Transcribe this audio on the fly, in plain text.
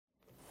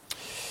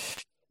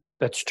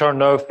Let's turn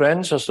now,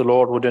 friends, as the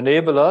Lord would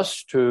enable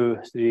us, to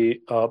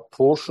the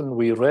portion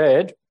we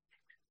read,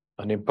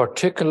 and in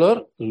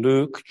particular,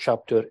 Luke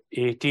chapter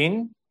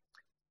 18,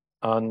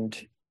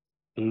 and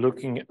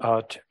looking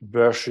at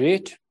verse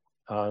 8,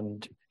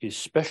 and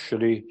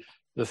especially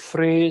the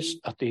phrase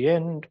at the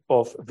end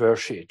of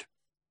verse 8.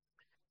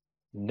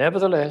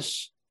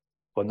 Nevertheless,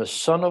 when the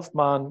Son of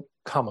Man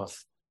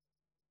cometh,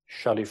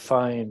 shall he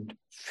find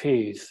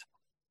faith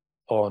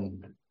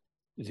on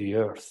the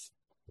earth?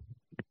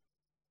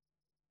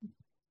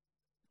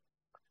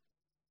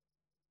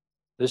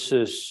 This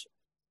is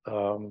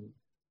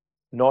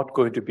not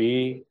going to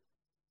be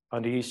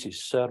an easy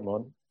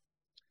sermon.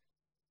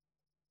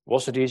 It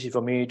wasn't easy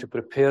for me to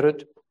prepare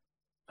it,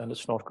 and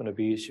it's not going to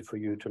be easy for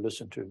you to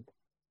listen to.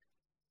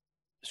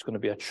 It's going to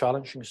be a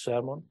challenging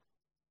sermon,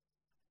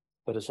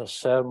 but it's a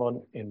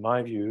sermon, in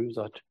my view,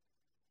 that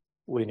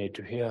we need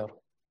to hear.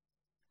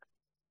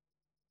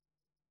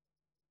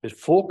 It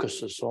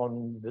focuses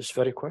on this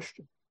very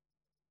question.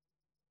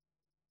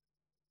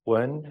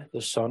 When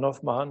the Son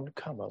of Man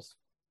cometh,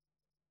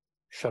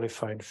 shall he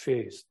find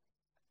faith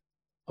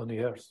on the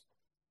earth?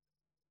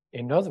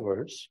 In other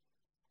words,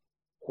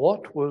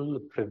 what will the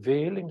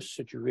prevailing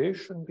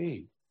situation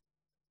be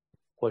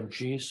when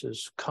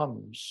Jesus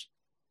comes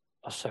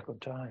a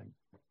second time?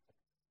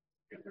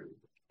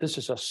 This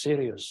is a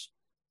serious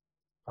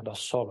and a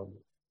solemn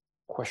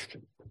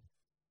question.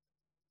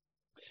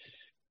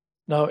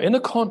 Now, in the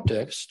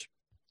context,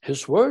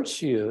 his words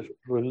here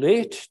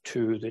relate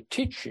to the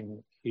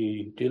teaching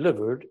he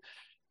delivered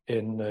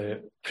in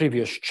the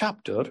previous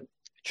chapter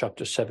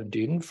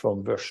 17,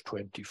 from verse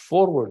 20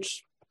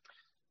 forwards.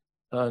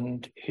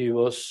 And he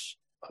was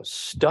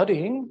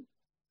studying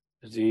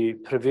the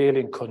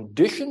prevailing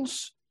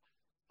conditions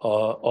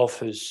of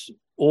his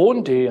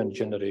own day and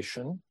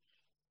generation,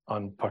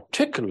 and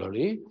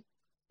particularly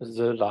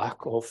the lack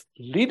of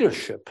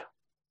leadership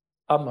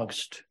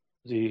amongst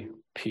the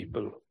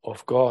people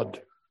of God.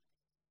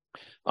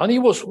 And he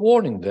was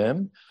warning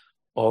them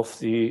of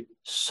the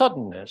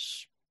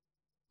suddenness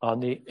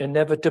and the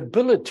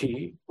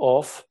inevitability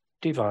of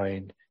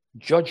divine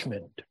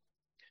judgment.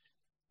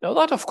 Now,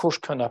 that, of course,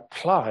 can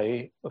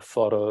apply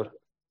for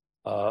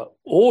our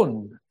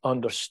own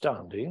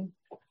understanding.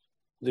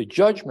 The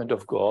judgment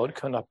of God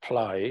can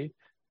apply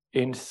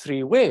in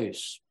three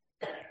ways,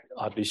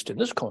 at least in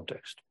this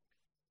context.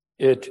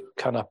 It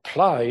can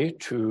apply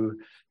to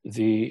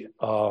the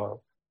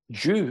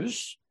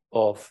Jews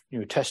of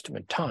New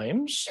Testament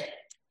times,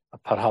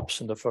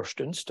 perhaps in the first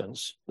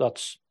instance.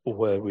 That's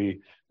where we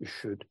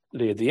should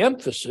lay the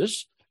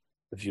emphasis.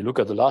 If you look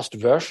at the last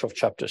verse of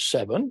chapter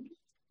 7,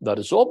 that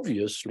is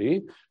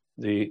obviously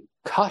the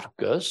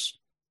carcass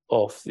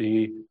of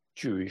the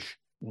Jewish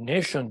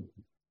nation.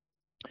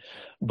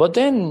 But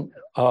then,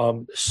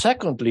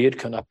 secondly, it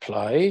can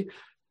apply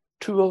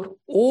to our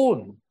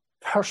own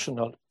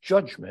personal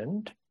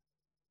judgment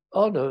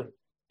on the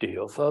day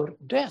of our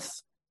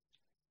death,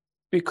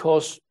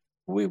 because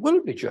we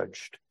will be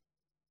judged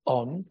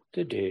on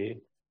the day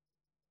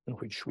in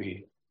which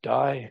we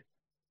die.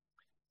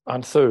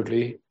 And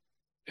thirdly,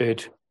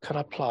 it can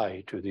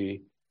apply to the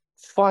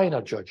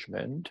final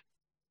judgment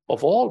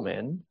of all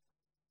men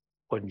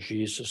when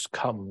Jesus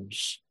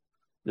comes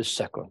the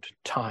second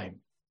time.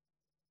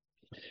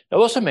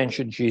 Now, as I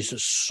mentioned,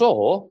 Jesus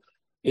saw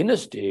in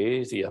his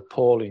day the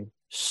appalling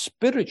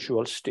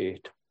spiritual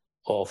state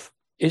of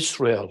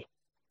Israel.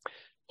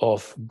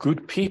 Of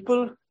good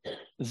people,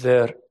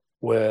 there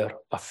were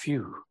a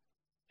few.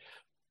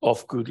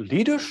 Of good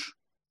leaders,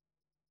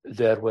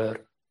 there were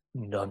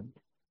none.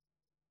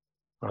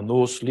 And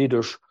those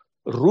leaders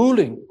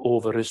ruling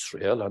over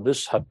Israel, and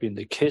this had been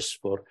the case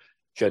for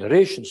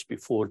generations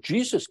before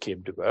Jesus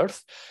came to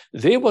earth,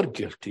 they were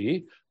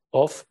guilty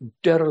of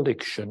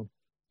dereliction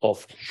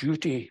of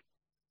duty.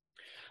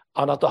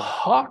 And at the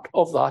heart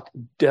of that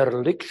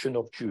dereliction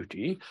of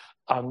duty,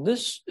 and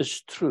this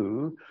is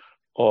true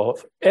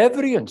of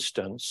every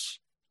instance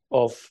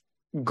of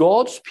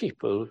God's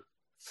people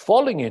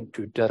falling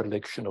into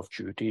dereliction of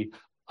duty,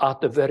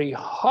 at the very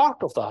heart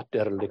of that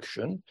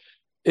dereliction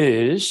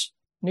is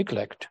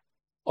neglect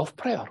of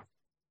prayer.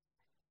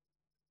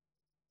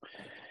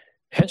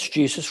 Hence,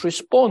 Jesus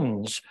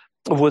responds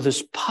with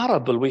this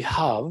parable we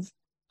have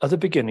at the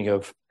beginning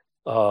of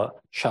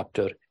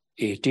chapter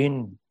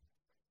 18.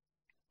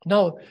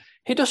 Now,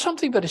 he does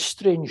something very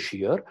strange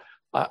here.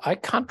 I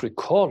can't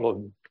recall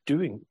him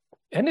doing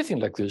anything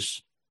like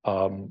this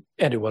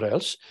anywhere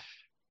else.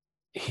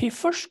 He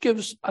first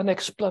gives an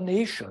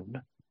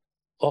explanation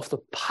of the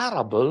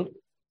parable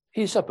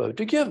he's about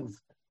to give,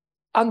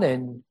 and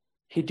then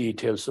he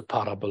details the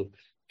parable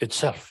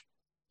itself.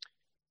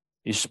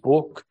 He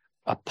spoke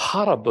a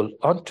parable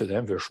unto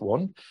them, verse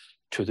 1,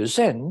 to this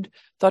end,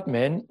 that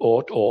men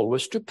ought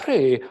always to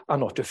pray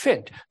and not to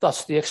faint.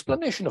 That's the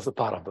explanation of the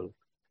parable.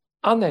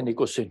 And then he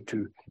goes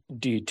into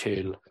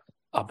detail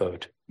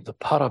about the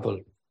parable.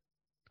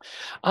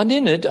 And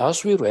in it,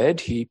 as we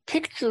read, he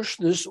pictures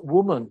this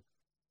woman,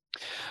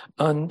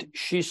 and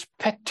she's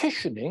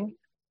petitioning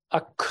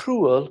a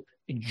cruel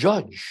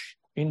judge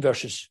in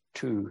verses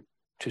 2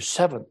 to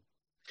 7.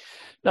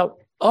 Now,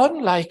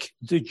 unlike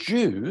the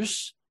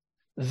Jews,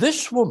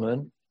 this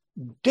woman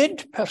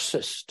did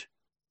persist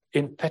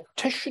in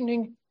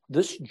petitioning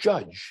this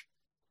judge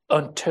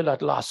until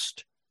at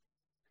last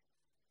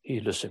he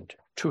listened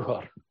to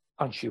her,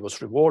 and she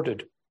was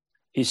rewarded.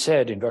 He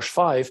said in verse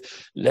 5,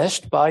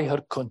 lest by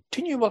her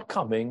continual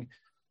coming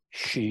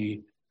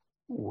she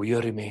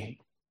weary me.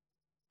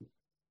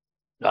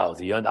 Now,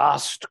 the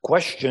unasked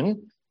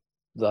question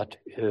that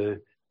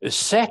is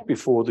set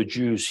before the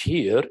Jews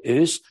here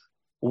is,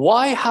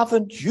 why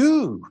haven't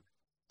you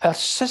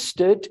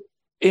persisted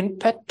in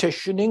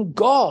petitioning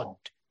God,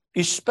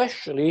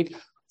 especially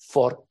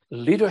for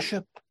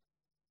leadership?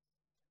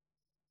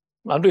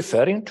 And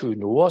referring to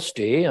Noah's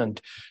day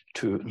and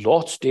to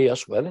Lot's day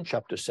as well in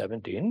chapter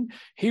 17,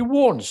 he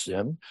warns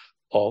them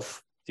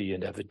of the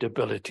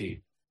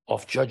inevitability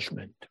of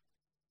judgment.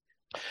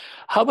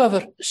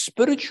 However,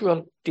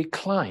 spiritual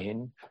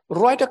decline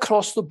right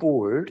across the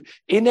board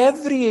in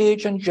every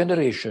age and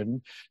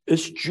generation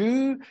is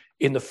due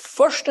in the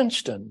first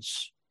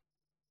instance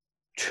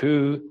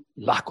to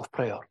lack of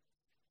prayer,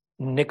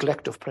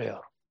 neglect of prayer.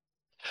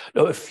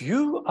 Now, if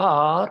you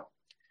are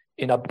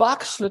in a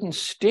backslidden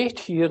state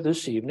here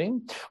this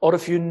evening, or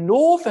if you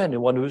know of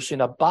anyone who's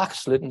in a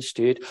backslidden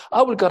state,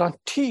 I will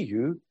guarantee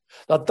you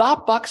that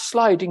that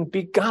backsliding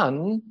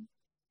began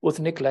with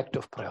neglect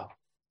of prayer.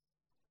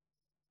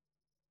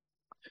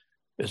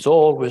 It's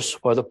always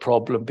where the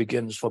problem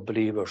begins for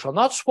believers. And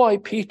that's why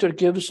Peter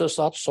gives us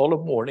that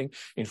solemn warning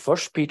in 1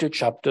 Peter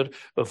chapter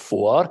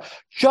 4.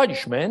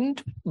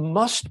 Judgment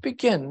must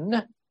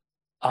begin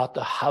at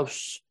the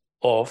house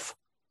of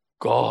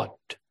God.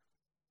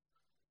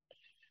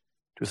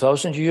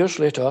 2,000 years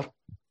later,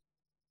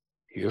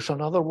 here's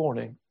another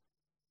warning.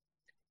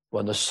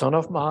 When the Son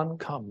of Man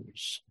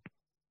comes,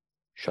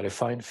 shall he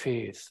find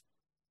faith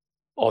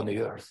on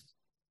the earth?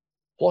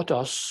 What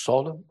a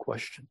solemn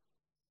question.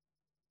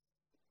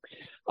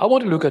 I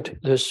want to look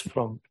at this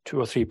from 2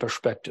 or 3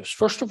 perspectives.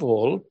 First of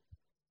all,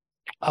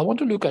 I want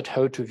to look at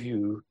how to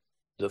view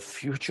the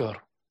future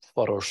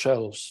for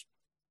ourselves.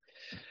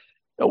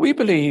 Now, we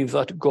believe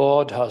that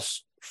God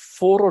has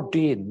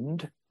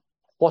foreordained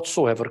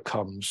whatsoever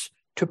comes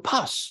to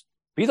pass,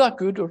 be that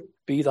good or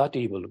be that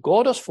evil.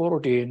 God has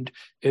foreordained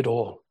it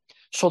all,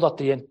 so that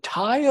the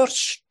entire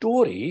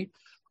story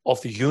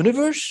of the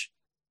universe,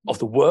 of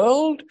the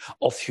world,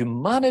 of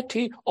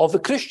humanity, of the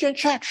Christian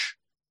church,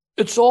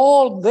 it's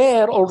all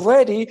there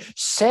already,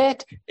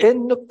 set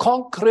in the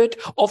concrete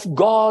of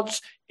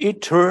God's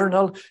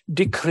eternal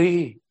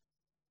decree.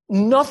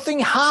 Nothing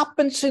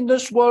happens in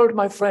this world,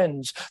 my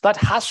friends, that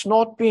has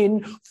not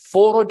been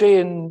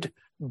foreordained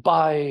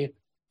by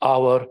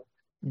our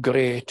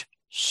great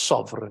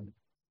sovereign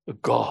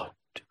God.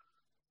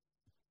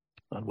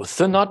 And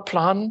within that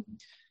plan,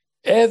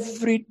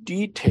 every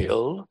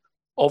detail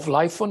of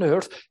life on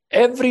earth,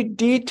 every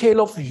detail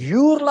of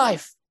your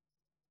life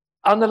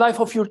and the life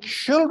of your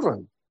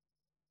children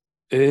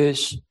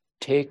is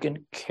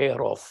taken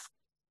care of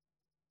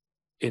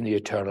in the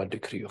eternal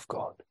decree of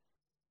God.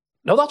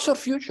 Now, that's our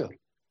future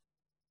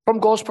from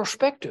God's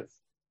perspective.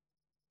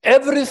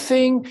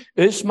 Everything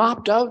is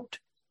mapped out.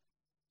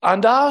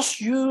 And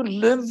as you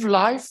live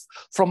life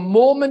from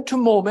moment to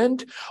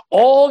moment,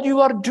 all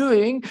you are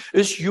doing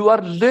is you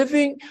are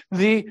living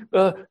the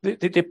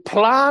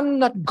plan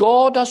that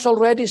God has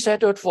already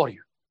set out for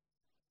you.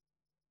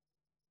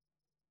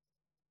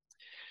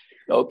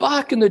 Now,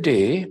 back in the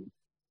day,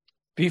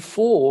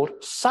 before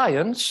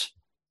science,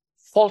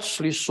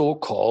 falsely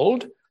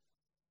so-called,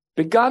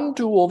 began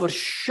to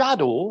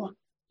overshadow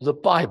the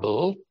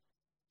Bible,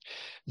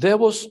 there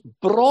was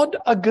broad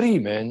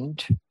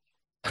agreement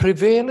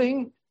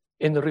prevailing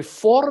in the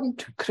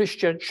Reformed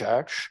Christian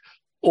Church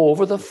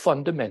over the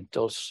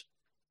fundamentals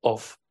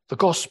of the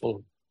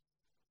gospel.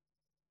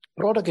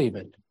 Broad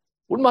agreement.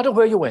 Wouldn't matter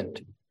where you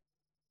went.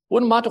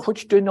 Wouldn't matter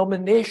which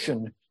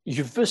denomination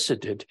you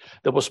visited.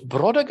 There was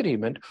broad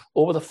agreement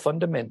over the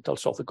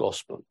fundamentals of the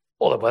gospel.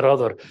 Well, there were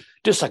other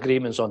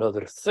disagreements on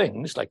other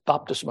things, like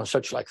baptism and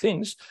such like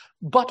things,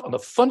 but on the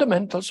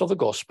fundamentals of the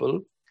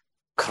gospel,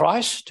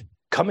 Christ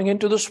coming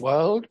into this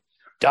world,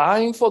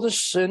 dying for the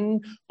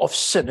sin of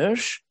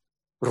sinners,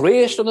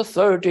 raised on the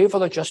third day for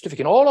the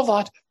justification. All of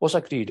that was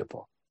agreed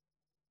upon.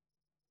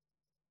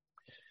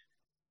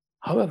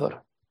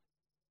 However,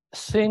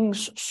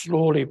 things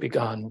slowly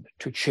began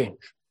to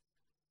change.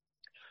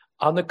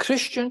 And the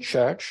Christian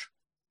church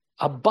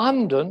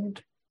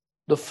abandoned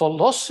the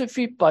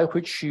philosophy by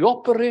which she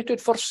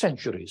operated for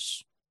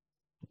centuries.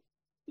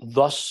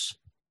 Thus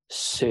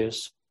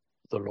says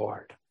the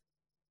Lord.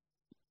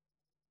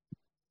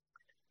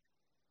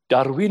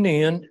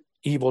 Darwinian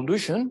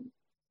evolution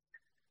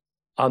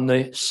and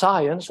the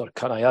science, or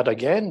can I add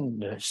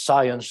again,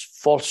 science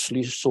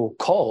falsely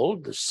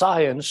so-called, the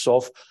science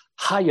of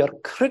higher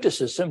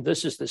criticism.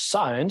 This is the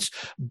science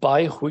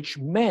by which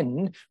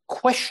men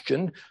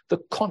question the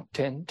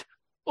content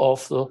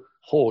of the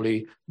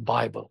Holy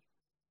Bible.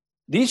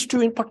 These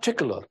two in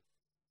particular,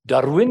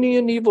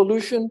 Darwinian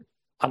evolution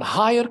and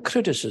higher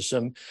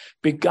criticism,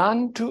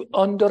 began to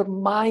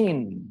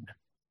undermine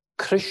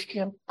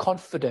Christian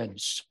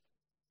confidence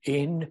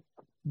in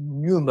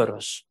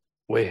numerous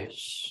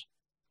ways.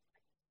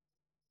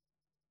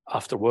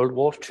 After World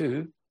War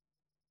II,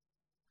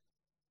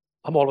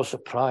 I'm always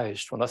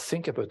surprised when I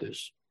think about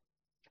this.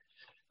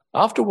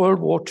 After World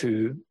War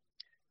II,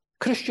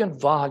 Christian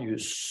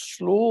values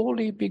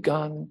slowly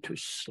began to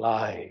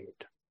slide.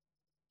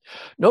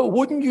 Now,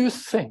 wouldn't you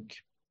think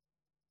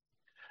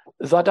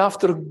that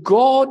after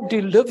God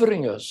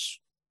delivering us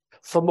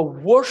from the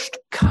worst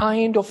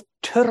kind of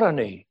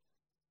tyranny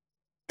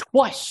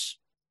twice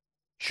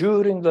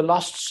during the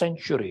last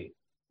century,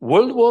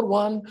 World War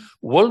I,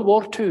 World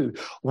War II,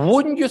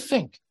 wouldn't you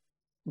think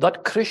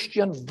that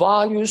Christian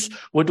values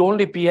would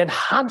only be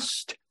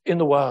enhanced in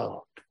the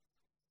world?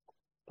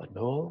 But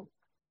no.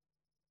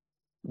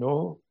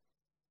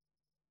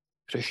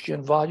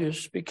 Christian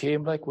values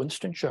became like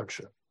Winston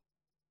Churchill.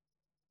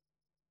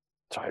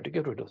 Tried to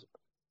get rid of them.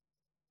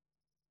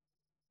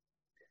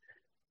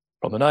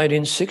 From the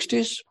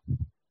 1960s,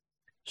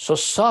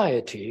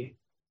 society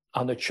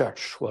and the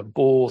church were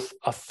both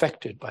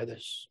affected by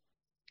this.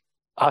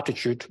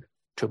 Attitude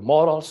to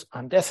morals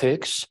and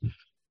ethics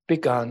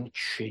began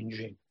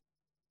changing.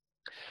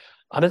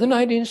 And in the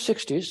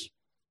 1960s,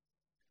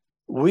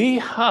 we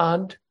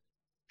had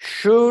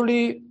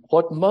surely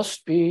what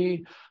must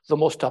be the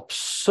most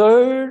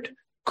absurd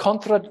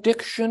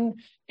contradiction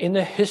in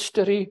the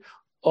history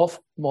of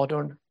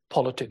modern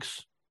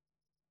politics.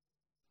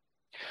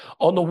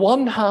 On the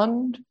one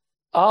hand,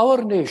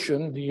 our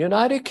nation, the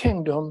United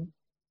Kingdom,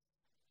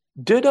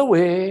 did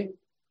away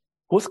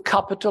with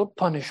capital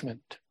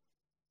punishment,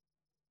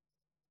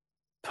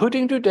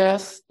 putting to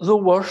death the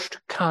worst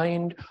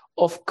kind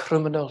of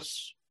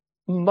criminals,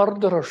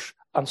 murderers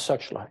and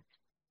such like,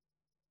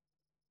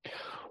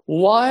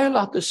 while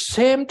at the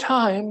same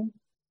time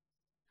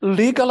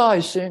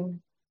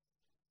legalizing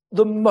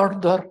the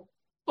murder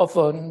of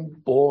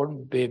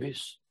unborn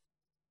babies.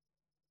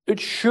 It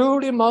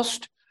surely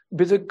must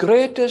be the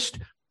greatest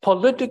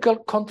political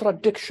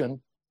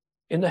contradiction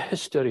in the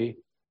history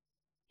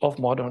of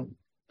modern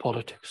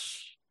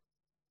politics.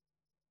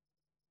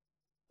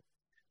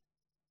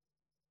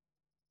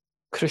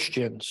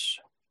 Christians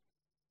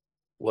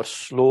were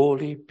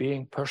slowly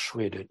being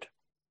persuaded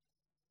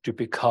to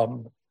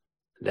become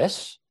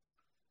less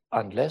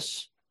and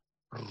less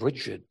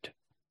rigid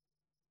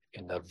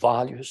in their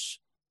values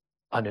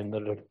and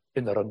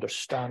in their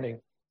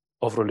understanding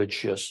of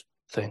religious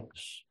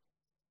things.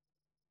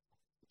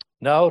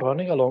 Now,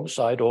 running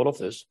alongside all of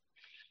this,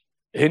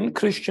 in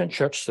Christian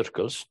church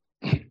circles,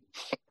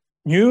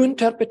 new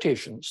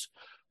interpretations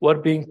were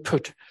being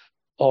put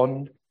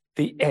on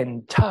the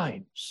end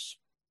times,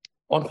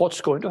 on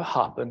what's going to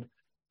happen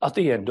at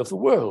the end of the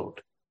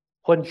world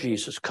when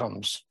Jesus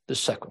comes the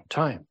second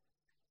time.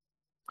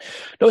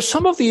 Now,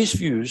 some of these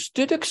views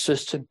did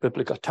exist in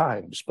biblical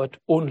times, but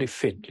only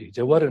faintly.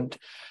 They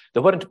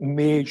weren't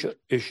major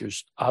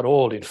issues at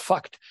all. In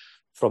fact,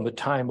 from the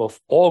time of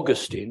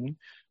Augustine,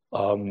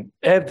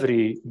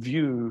 every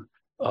view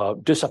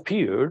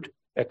disappeared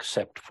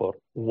except for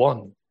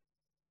one.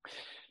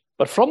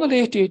 But from the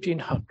late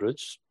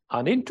 1800s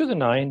and into the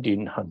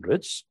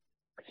 1900s,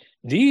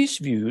 these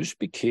views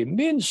became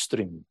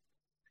mainstream,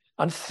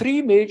 and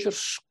three major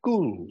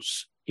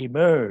schools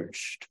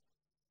emerged.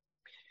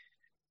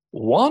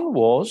 One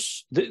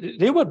was,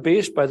 they were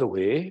based, by the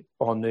way,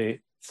 on the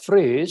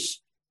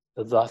phrase,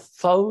 the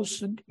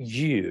 1,000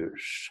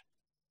 years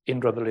in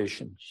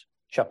Revelation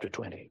chapter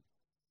 20.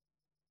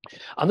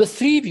 And the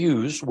three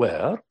views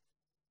were,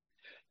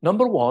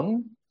 number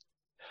one,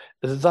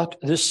 that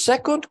the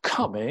second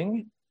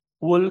coming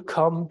will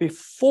come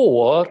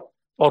before,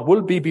 or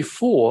will be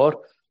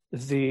before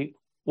the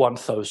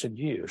 1,000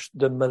 years,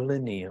 the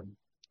millennium.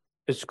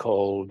 It's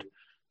called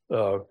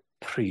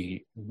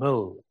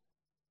pre-mill.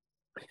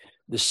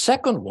 The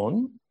second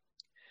one,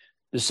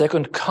 the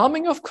second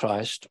coming of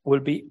Christ, will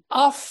be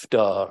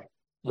after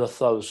the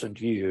 1,000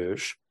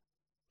 years,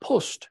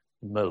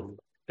 post-mill,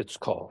 it's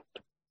called.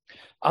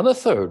 And the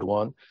third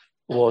one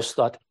was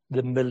that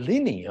the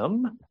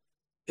millennium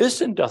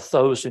isn't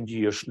 1,000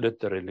 years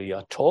literally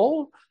at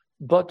all,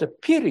 but a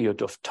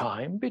period of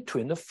time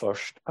between the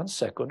first and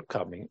second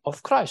coming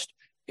of Christ.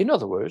 In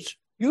other words,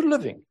 you're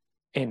living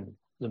in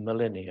the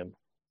millennium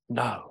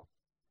now.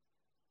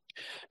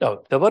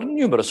 Now, there were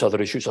numerous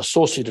other issues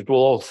associated with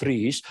all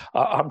threes.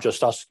 I'm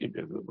just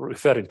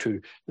referring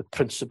to the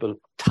principal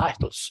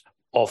titles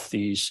of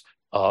these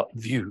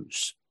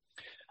views.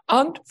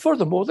 And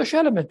furthermore, there's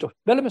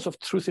elements of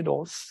truth in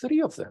all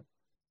three of them.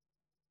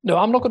 Now,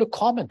 I'm not going to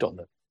comment on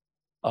them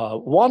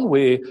one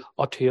way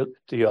or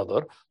the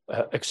other,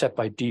 except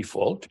by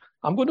default.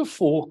 I'm going to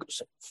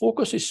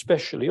focus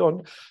especially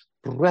on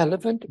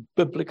relevant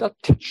biblical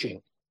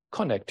teaching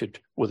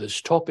connected with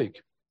this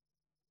topic.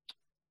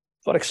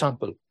 For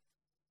example,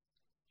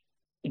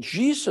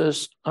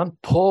 Jesus and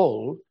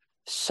Paul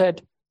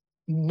said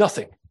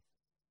nothing,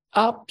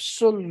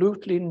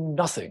 absolutely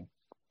nothing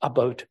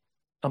about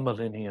a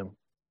millennium.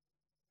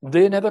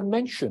 They never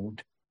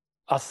mentioned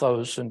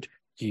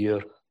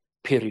 1,000-year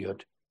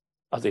period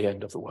at the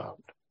end of the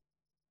world.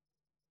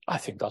 I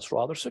think that's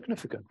rather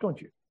significant,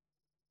 don't you?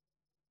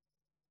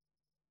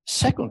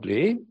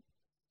 Secondly,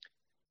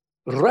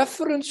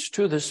 reference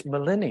to this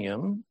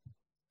millennium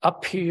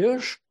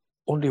appears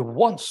only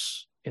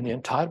once in the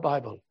entire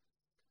Bible.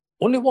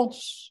 Only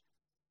once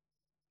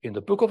in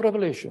the book of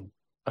Revelation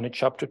and in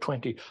chapter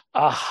 20.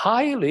 A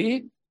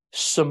highly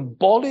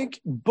symbolic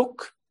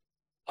book,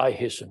 I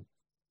hasten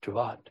to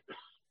add.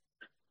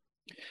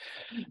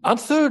 And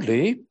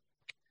thirdly,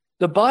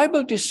 the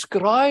Bible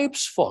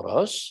describes for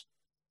us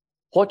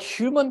what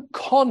human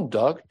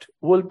conduct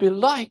will be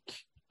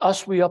like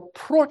as we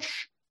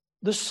approach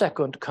the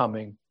second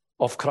coming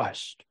of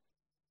Christ.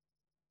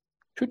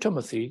 2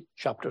 Timothy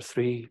chapter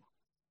 3.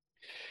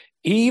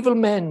 Evil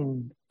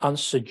men and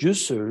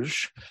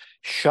seducers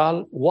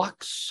shall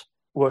wax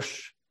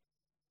worse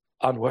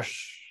and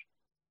worse.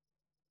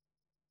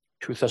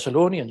 2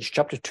 Thessalonians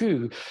chapter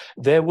 2,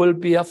 there will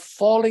be a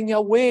falling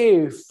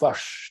away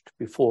first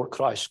before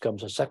Christ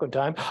comes a second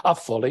time, a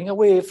falling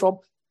away from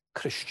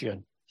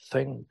Christian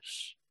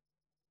things.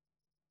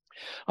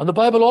 And the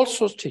Bible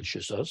also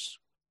teaches us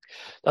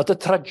that the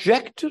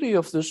trajectory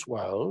of this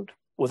world,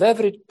 with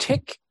every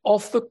tick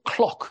of the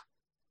clock,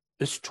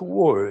 is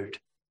toward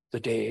the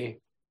day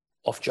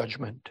of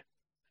judgment.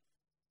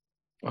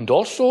 And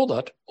also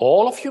that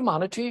all of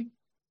humanity,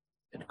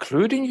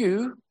 including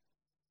you,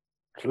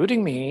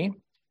 including me,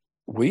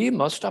 we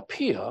must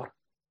appear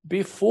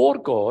before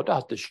God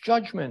at this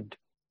judgment.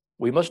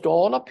 We must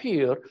all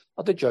appear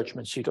at the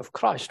judgment seat of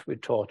Christ, we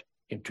taught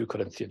in 2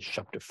 Corinthians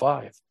chapter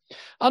 5.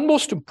 And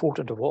most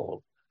important of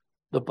all,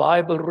 the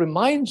Bible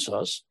reminds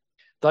us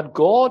that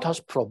God has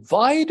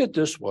provided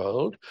this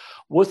world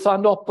with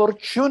an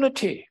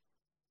opportunity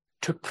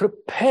to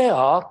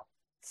prepare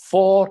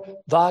for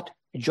that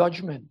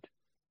judgment,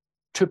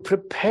 to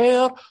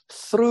prepare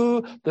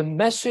through the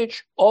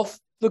message of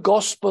the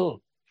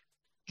gospel.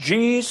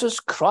 Jesus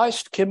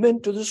Christ came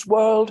into this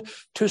world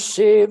to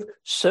save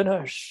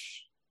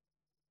sinners.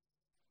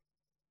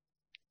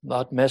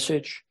 That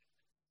message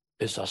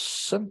is as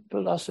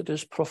simple as it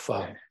is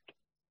profound.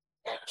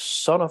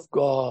 Son of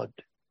God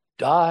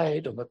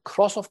died on the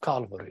cross of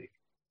Calvary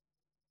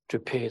to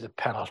pay the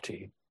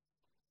penalty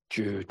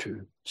due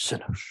to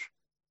sinners.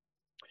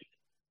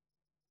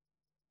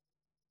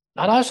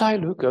 And as I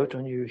look out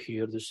on you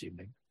here this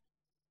evening,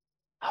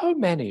 how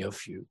many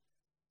of you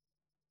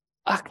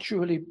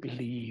actually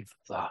believe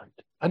that?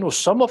 I know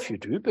some of you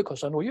do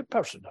because I know you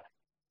personally.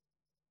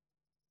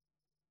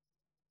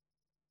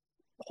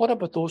 What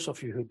about those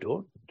of you who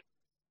don't?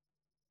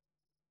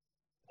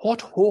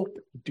 What hope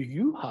do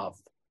you have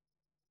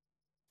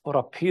for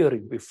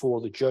appearing before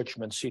the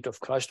judgment seat of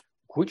Christ,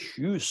 which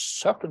you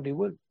certainly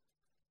will?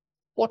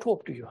 What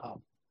hope do you have?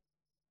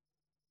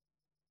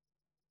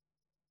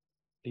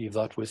 Leave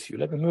that with you.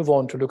 Let me move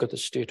on to look at the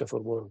state of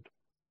our world.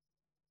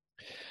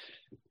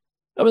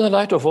 Now, in the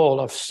light of all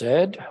I've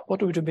said,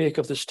 what are we to make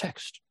of this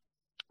text?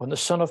 When the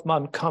Son of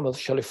Man cometh,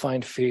 shall he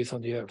find faith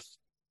on the earth?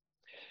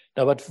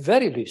 Now, at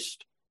very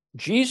least,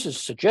 Jesus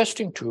is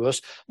suggesting to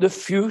us the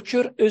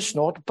future is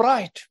not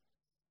bright,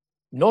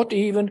 not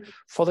even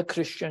for the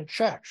Christian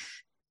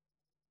church.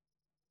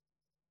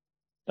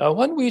 Now,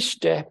 when we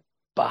step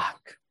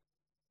back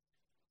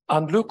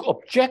and look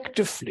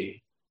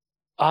objectively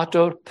at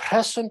our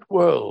present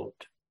world,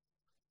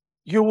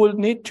 you will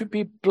need to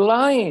be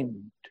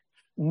blind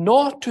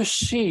not to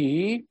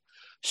see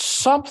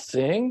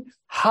something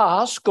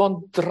has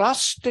gone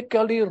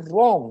drastically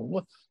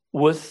wrong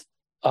with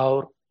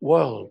our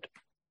world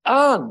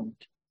and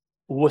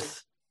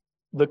with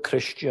the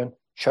Christian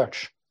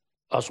church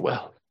as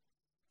well.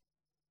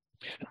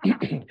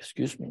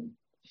 Excuse me.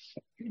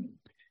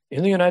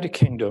 In the United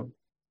Kingdom,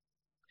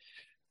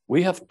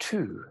 we have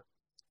two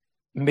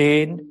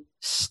main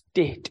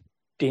state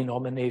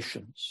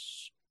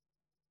denominations,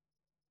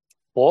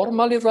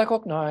 formally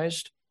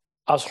recognized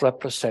as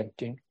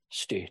representing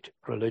state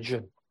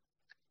religion.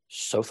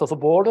 South of the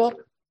border,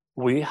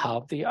 we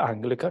have the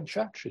Anglican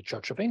Church, the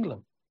Church of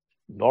England.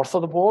 North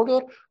of the border,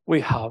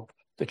 we have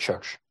the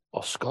Church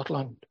of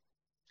Scotland.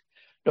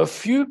 Now,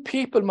 few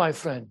people, my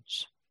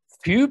friends,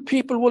 few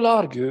people will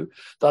argue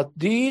that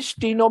these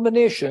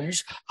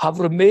denominations have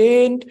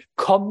remained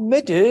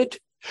committed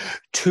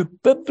to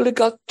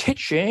biblical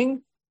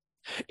teaching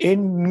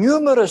in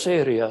numerous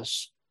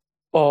areas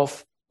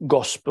of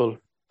gospel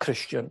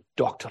Christian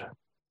doctrine.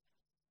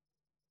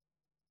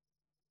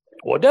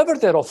 Whatever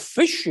their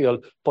official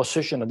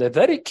position, and they're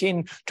very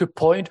keen to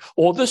point,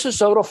 oh, this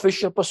is our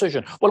official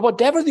position. Well,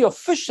 whatever the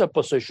official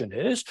position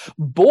is,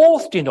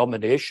 both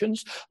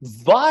denominations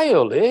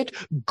violate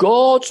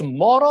God's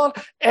moral,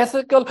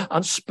 ethical,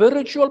 and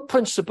spiritual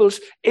principles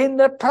in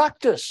their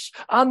practice,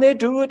 and they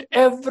do it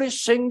every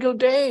single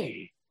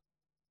day.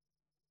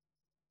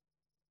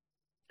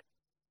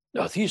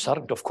 Now, these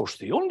aren't, of course,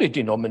 the only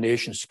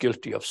denominations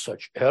guilty of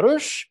such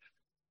errors.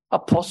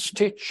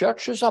 Apostate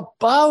churches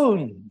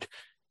abound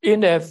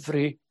in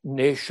every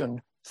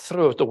nation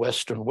throughout the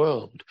Western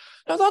world.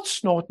 Now,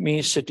 that's not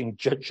me sitting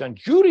judge and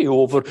jury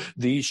over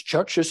these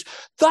churches.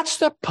 That's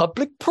their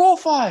public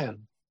profile.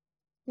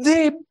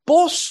 They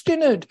boast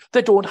in it.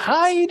 They don't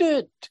hide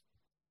it.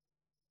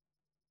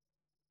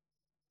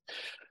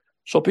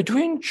 So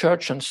between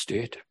church and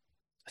state,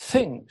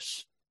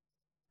 things,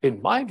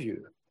 in my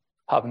view,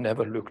 have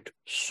never looked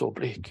so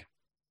bleak.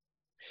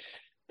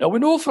 Now, we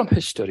know from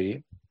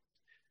history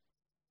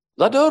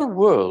that our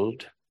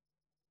world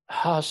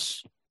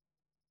has,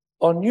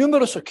 on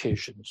numerous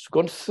occasions,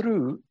 gone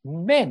through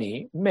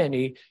many,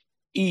 many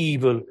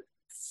evil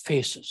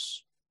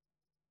phases.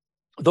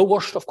 The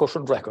worst, of course,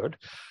 on record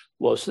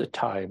was the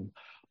time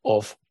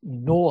of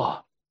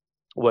Noah.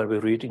 When we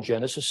read in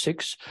Genesis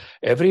 6,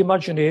 every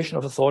imagination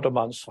of the thought of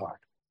man's heart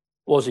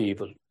was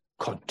evil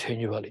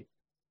continually.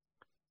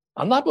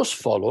 And that was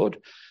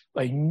followed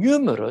by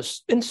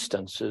numerous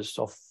instances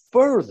of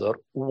further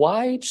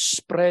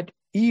widespread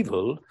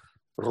evil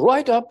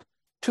right up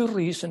to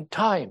recent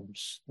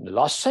times, in the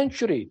last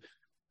century,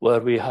 where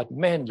we had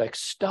men like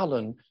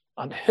Stalin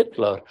and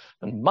Hitler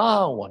and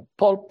Mao and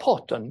Pol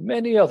Pot and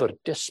many other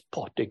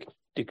despotic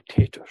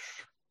dictators.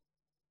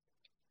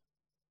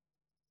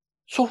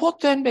 So what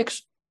then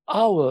makes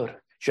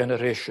our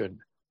generation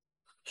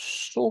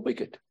so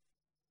wicked,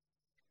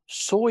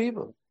 so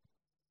evil,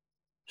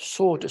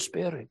 so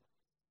despairing?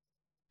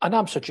 And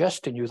I'm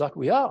suggesting you that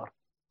we are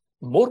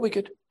more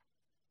wicked,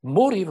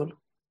 more evil,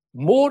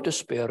 more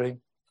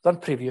despairing than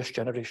previous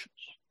generations.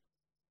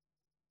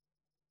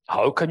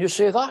 How can you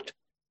say that,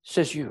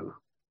 says you,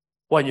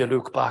 when you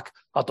look back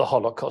at the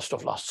Holocaust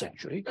of last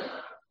century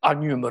and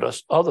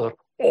numerous other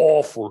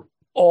awful,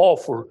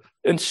 awful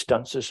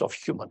instances of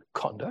human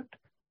conduct?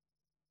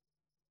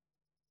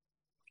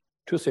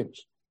 Two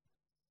things.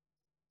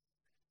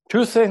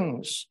 Two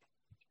things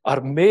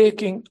are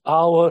making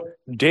our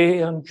day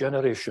and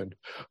generation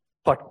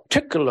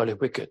particularly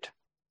wicked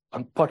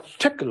and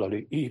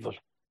particularly evil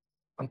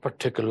and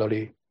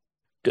particularly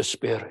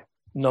despairing.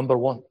 Number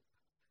one,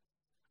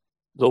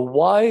 the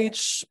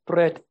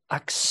widespread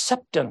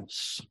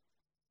acceptance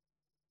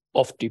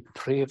of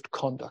depraved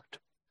conduct.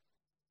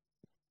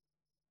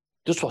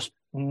 This was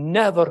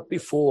never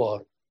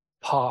before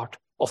part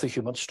of the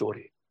human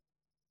story.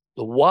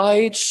 The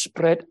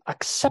widespread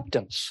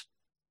acceptance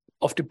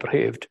of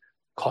depraved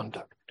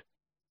conduct.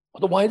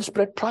 Not the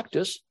widespread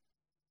practice,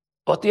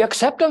 but the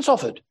acceptance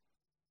of it.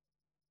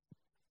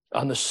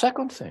 And the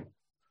second thing,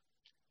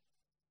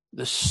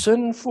 the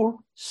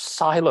sinful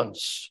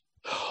silence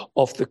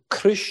of the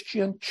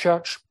Christian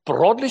church,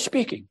 broadly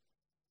speaking,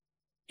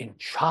 in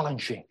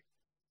challenging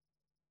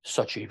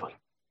such evil.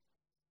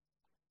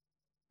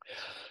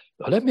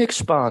 Now, let me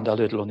expand a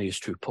little on these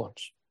 2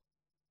 points.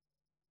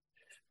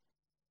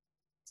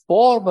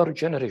 Former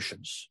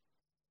generations,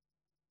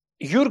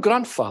 your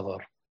grandfather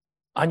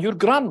and your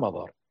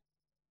grandmother,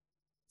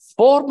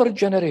 former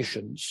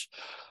generations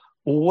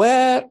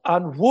were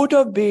and would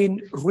have been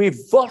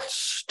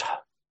reversed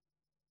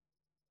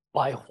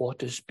by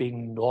what is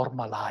being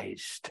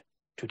normalized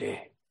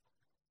today.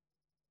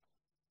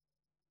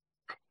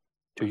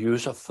 To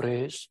use a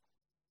phrase,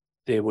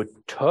 they would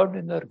turn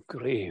in their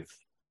grave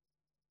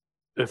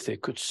if they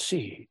could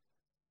see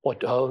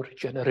what our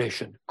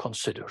generation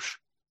considers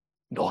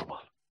normal.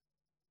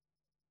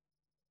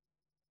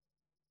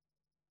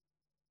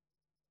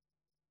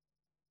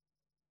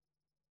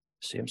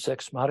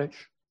 Same-sex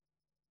marriage,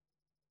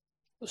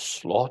 the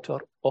slaughter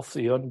of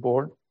the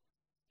unborn,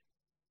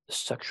 the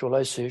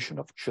sexualization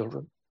of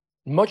children,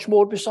 much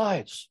more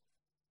besides.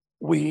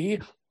 We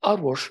are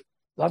worse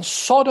than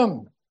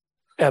Sodom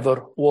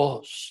ever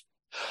was.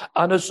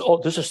 And it's all,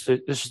 this is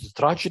the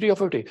tragedy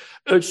of our day.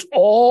 It's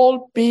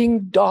all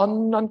being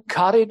done and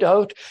carried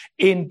out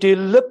in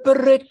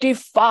deliberate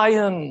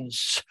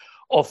defiance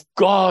of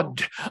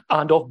God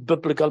and of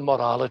biblical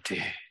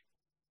morality.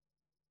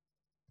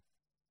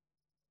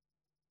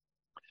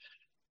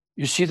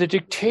 You see, the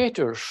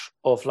dictators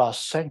of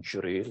last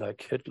century,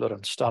 like Hitler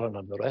and Stalin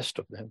and the rest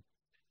of them,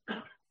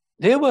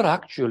 they were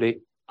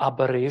actually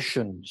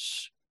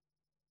aberrations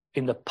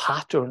in the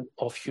pattern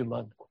of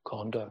human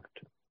conduct.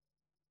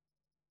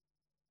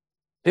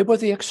 They were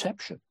the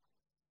exception.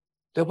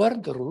 They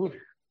weren't the rule.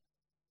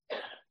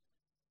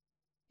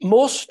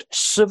 Most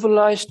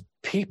civilized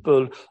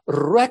people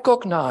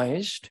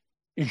recognized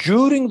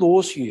during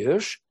those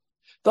years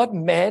that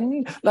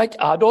men like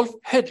Adolf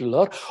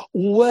Hitler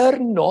were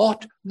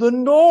not the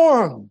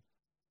norm.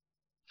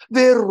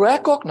 They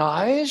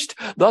recognized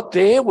that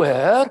they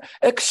were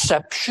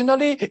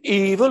exceptionally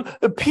evil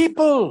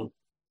people.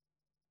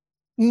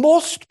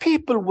 Most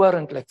people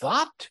weren't like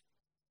that.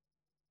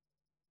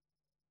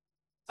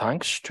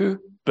 Thanks to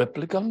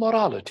biblical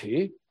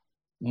morality,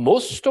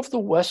 most of the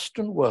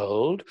Western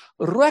world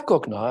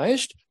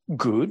recognized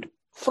good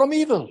from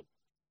evil.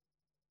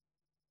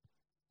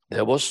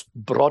 There was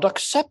broad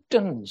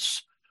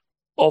acceptance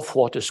of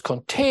what is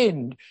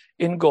contained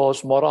in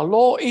God's moral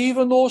law.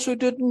 Even those who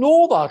didn't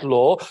know that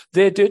law,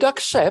 they did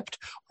accept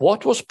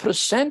what was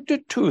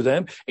presented to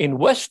them in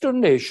Western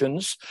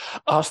nations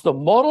as the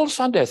morals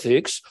and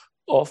ethics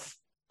of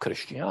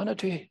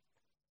Christianity.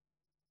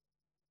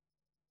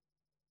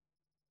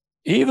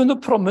 Even the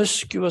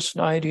promiscuous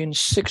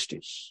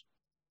 1960s,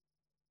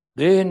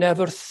 They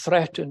never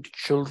threatened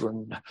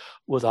children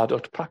with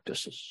adult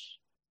practices.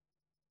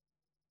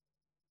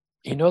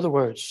 In other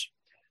words,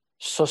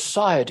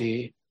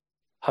 society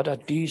had a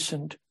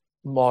decent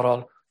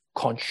moral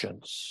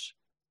conscience,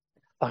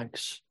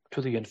 thanks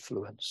to the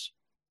influence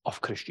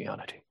of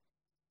Christianity.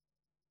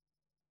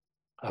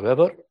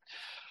 However,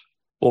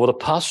 over the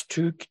past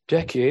 2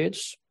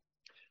 decades,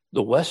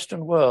 the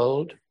Western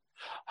world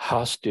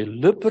has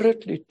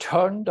deliberately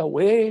turned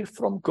away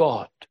from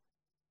God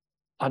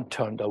and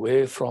turned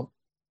away from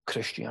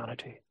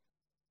Christianity.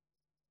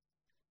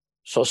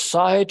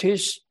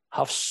 Societies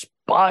have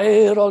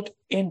spiraled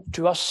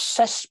into a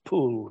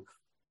cesspool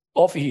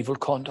of evil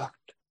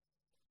conduct.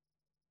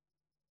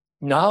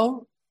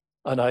 Now,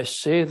 and I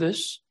say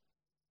this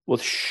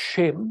with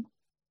shame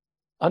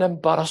and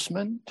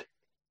embarrassment,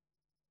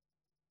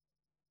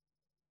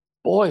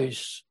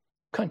 boys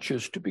can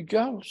choose to be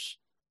girls,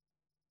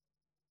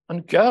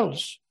 and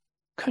girls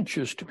can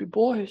choose to be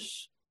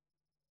boys.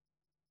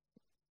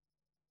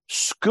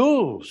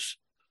 Schools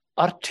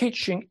are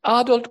teaching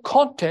adult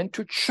content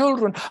to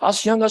children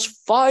as young as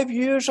 5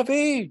 years of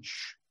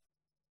age.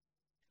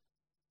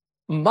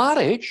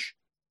 Marriage,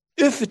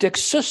 if it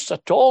exists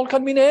at all,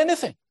 can mean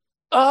anything.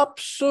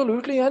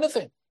 Absolutely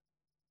anything.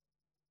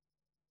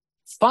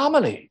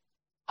 Family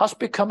has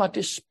become a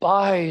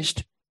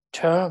despised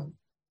term.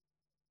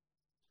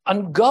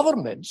 And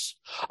governments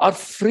are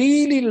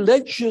freely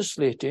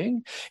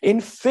legislating in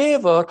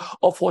favor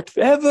of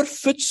whatever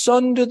fits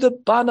under the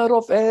banner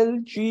of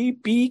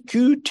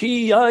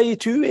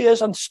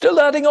LGBTQI2A and still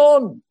adding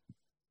on.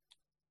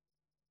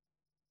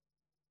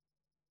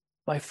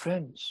 My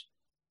friends,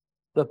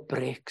 the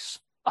brakes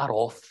are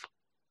off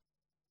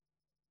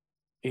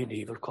in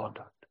evil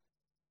conduct.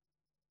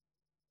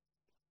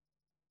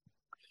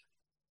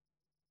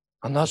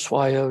 And that's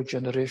why our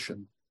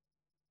generation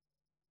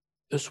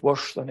is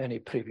worse than any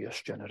previous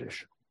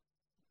generation.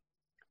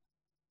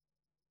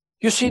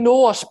 You see,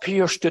 Noah's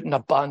peers didn't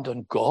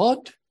abandon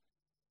God.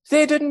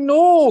 They didn't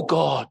know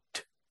God.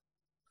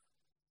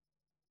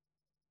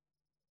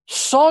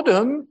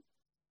 Sodom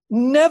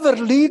never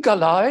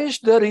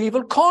legalized their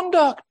evil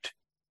conduct.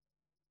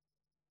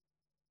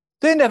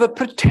 They never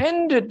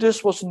pretended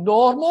this was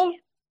normal.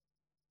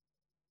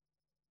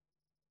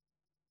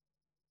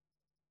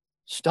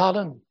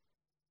 Stalin,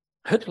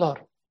 Hitler,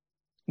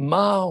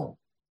 Mao,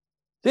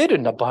 they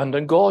didn't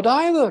abandon God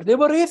either. They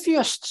were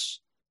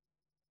atheists.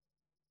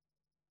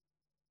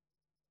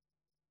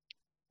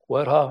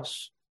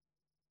 Whereas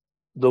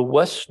the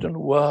Western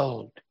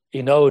world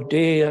in our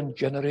day and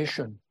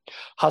generation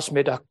has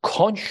made a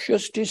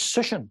conscious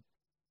decision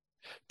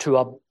to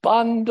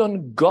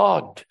abandon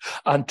God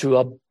and to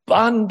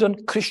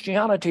abandon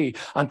Christianity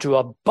and to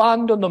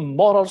abandon the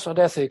morals and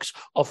ethics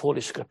of Holy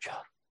Scripture.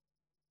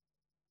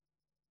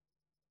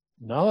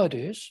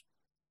 Nowadays,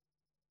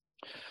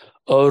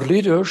 our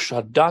leaders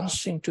are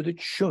dancing to the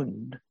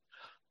tune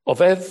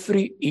of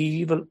every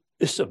evil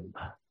ism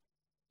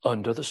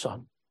under the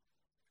sun.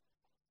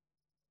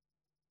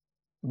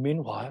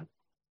 Meanwhile,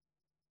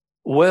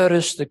 where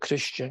is the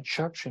Christian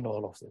church in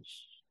all of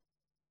this?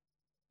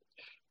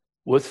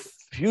 With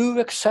few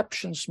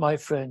exceptions, my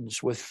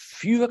friends, with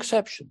few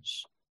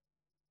exceptions,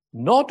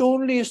 not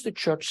only is the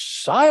church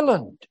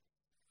silent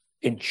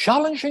in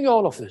challenging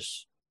all of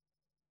this,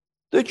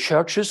 the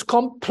church is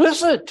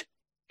complicit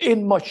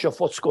in much of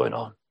what's going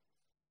on.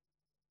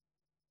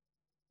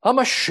 I'm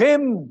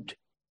ashamed,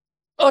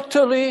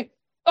 utterly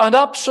and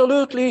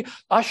absolutely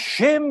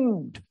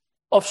ashamed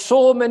of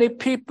so many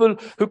people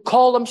who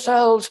call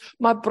themselves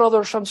my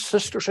brothers and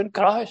sisters in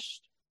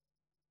Christ.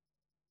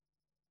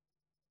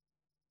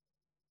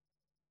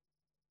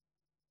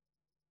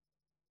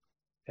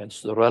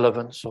 Hence the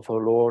relevance of our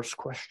Lord's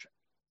question.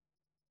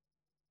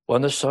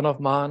 When the Son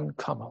of Man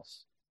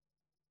cometh,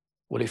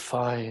 will he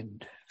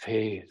find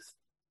faith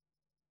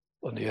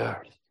on the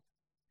earth?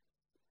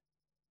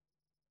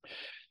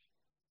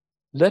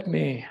 Let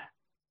me,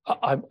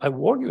 I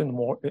warned you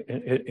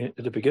at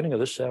the beginning of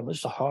this sermon, this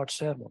is a hard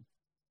sermon,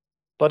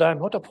 but I'm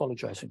not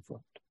apologizing for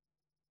it.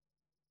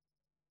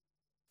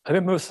 Let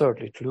me move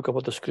thirdly to look at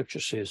what the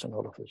scripture says in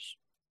all of this.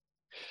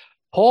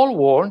 Paul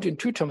warned in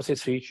 2 Timothy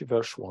 3,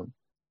 verse 1,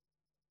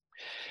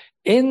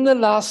 in the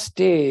last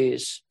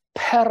days,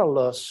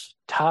 perilous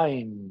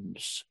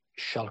times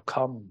shall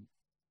come.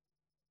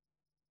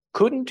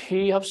 Couldn't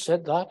he have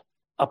said that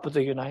up at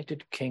the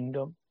United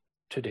Kingdom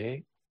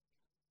today?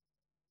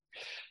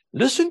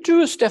 Listen to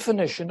his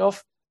definition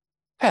of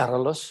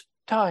perilous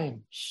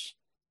times.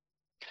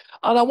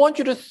 And I want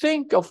you to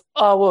think of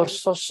our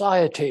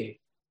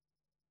society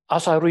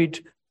as I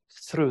read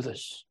through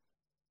this.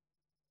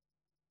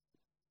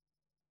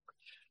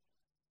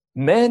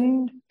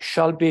 Men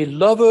shall be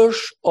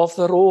lovers of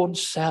their own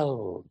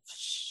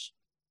selves,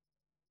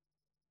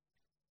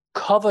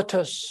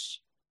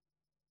 covetous,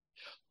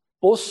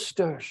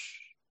 boasters,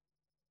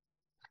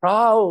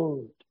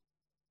 proud,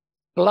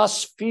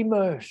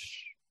 blasphemers,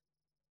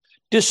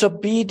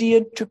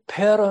 disobedient to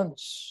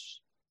parents,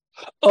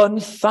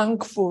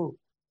 unthankful,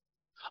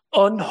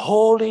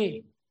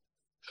 unholy,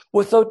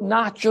 without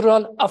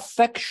natural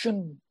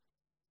affection,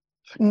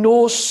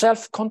 no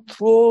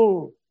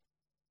self-control,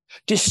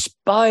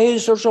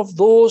 despisers of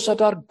those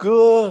that are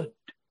good,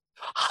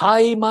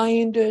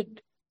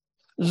 high-minded,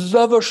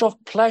 lovers of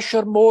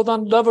pleasure more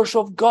than lovers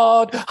of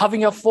God,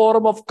 having a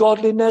form of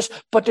godliness,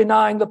 but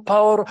denying the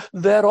power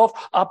thereof,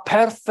 a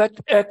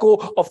perfect echo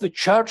of the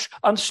church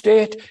and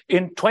state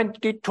in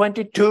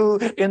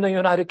 2022 in the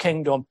United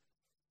Kingdom.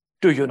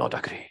 Do you not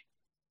agree?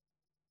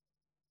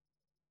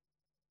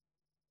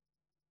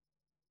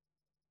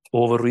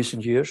 Over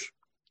recent years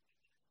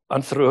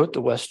and throughout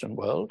the Western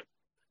world,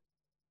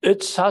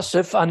 it's as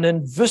if an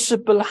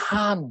invisible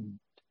hand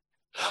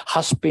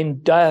has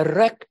been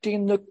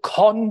directing the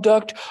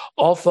conduct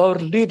of our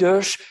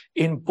leaders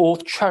in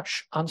both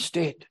church and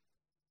state.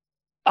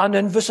 An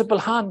invisible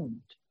hand.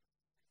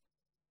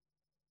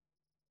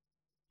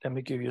 Let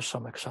me give you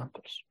some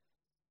examples.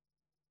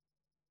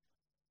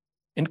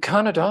 In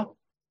Canada,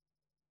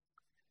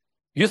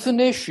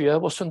 euthanasia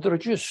was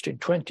introduced in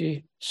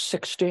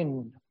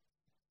 2016,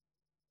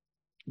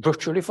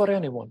 virtually for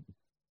anyone.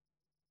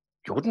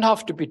 You wouldn't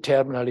have to be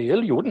terminally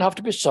ill. You wouldn't have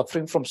to be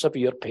suffering from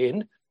severe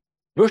pain.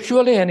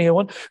 Virtually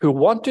anyone who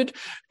wanted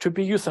to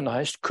be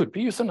euthanized could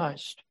be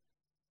euthanized.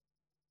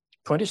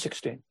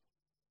 2016.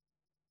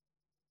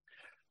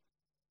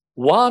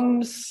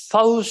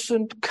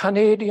 1,000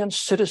 Canadian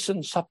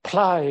citizens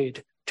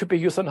applied to be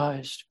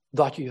euthanized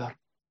that year.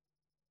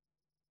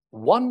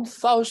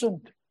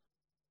 1,000.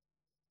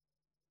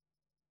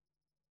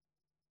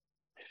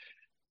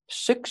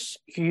 6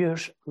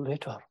 years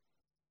later,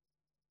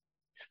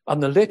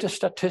 and the latest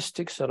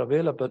statistics are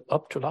available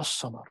up to last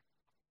summer.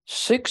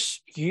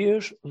 6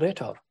 years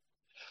later,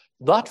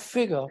 that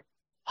figure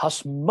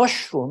has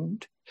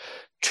mushroomed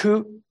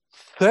to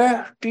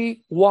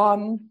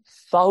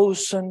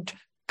 31,000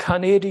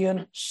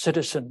 Canadian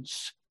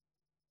citizens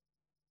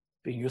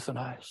being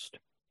euthanized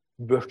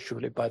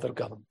virtually by their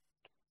government.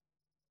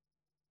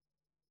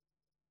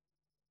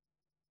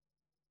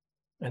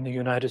 In the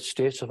United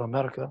States of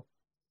America,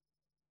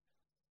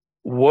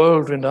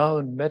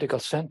 world-renowned medical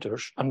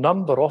centers, a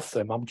number of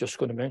them, I'm just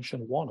going to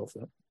mention one of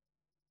them,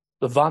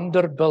 the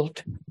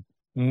Vanderbilt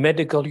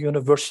Medical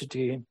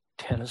University in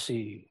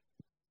Tennessee,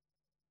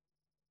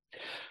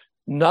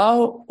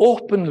 now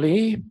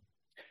openly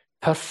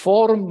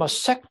perform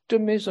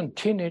mastectomies on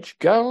teenage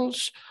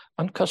girls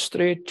and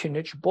castrate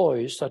teenage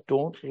boys that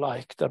don't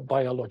like their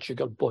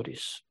biological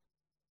bodies.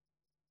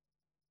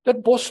 They're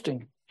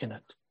boasting in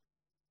it.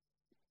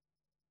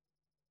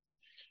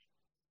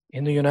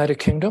 In the United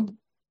Kingdom,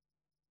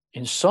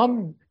 in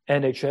some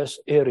NHS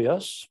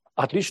areas,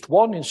 at least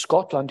one in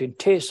Scotland, in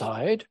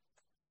Tayside,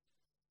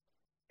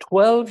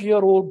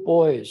 12-year-old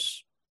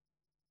boys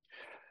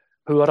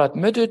who are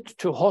admitted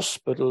to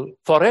hospital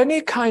for any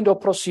kind of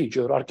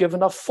procedure are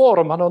given a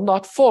form, and on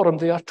that form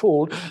they are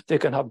told they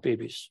can have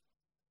babies.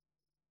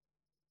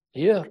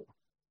 Here,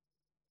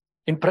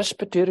 in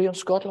Presbyterian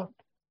Scotland.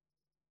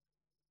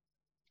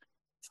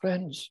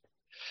 Friends,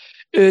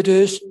 it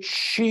is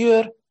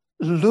sheer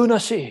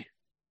lunacy.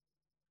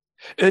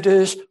 It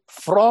is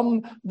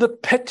from the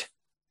pit.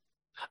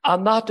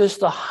 And that is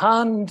the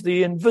hand,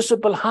 the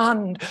invisible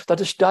hand, that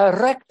is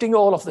directing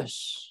all of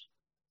this.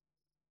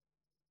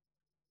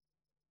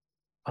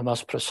 And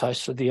that's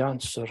precisely the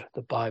answer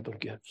the Bible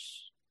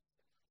gives.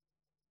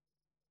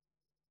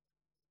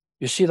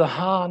 You see, the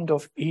hand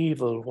of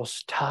evil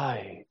was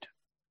tied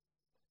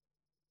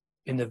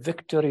in the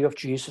victory of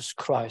Jesus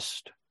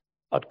Christ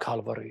at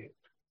Calvary.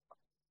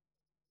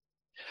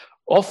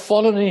 Of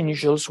fallen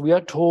angels, we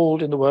are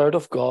told in the Word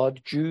of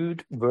God,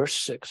 Jude verse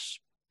 6,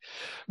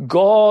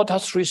 God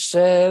has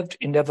reserved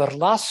in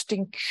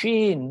everlasting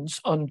chains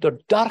under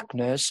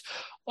darkness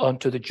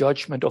unto the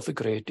judgment of the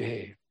great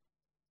day.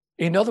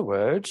 In other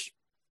words,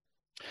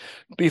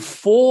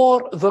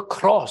 before the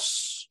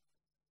cross,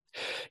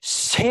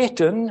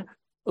 Satan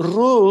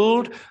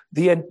ruled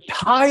the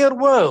entire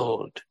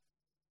world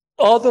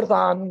other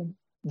than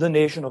the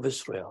nation of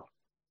Israel.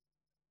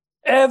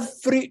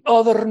 Every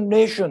other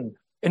nation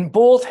in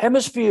both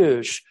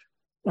hemispheres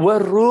were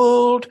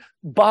ruled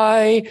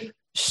by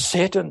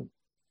Satan.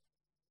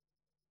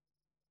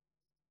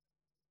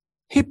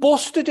 He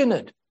boasted in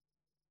it.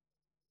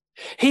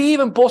 He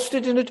even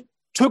boasted in it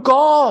to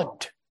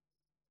God.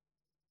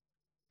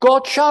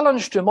 God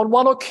challenged him on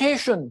one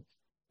occasion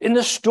in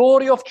the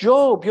story of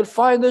Job. You'll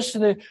find this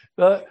in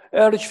the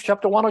early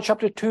chapter 1 or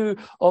chapter 2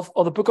 of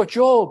the book of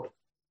Job.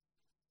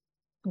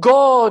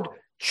 God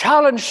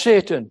challenged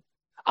Satan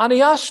and he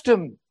asked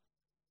him,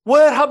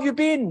 where have you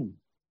been?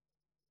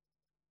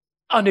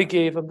 And he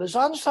gave him this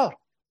answer,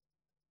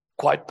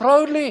 quite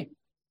proudly.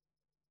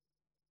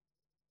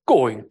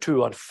 Going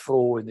to and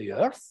fro in the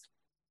earth,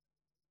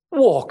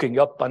 walking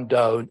up and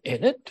down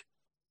in it.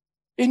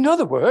 In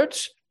other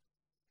words,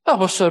 I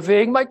was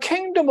surveying my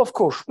kingdom, of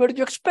course. Where did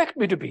you expect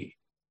me to be?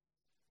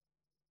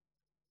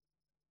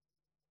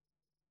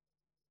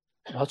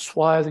 That's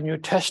why the New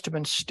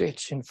Testament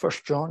states in 1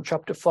 John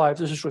chapter 5,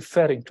 this is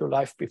referring to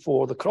life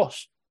before the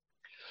cross.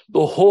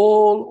 The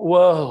whole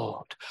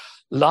world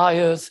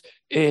lieth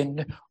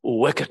in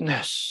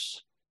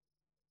wickedness.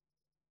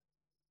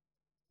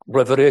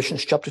 Revelation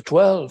chapter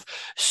 12,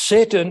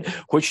 Satan,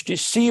 which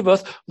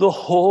deceiveth the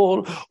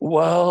whole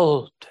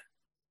world.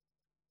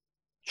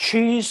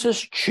 Jesus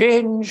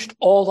changed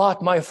all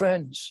that, my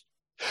friends.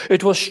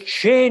 It was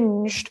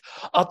changed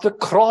at the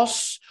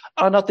cross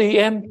and at the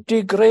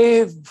empty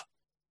grave,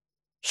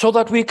 so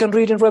that we can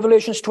read in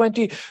Revelation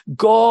 20,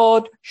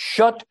 God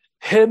shut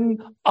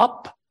him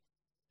up.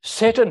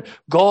 Satan,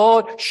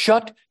 God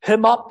shut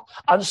him up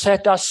and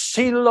set a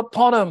seal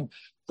upon him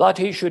that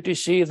he should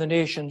deceive the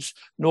nations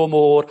no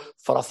more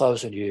for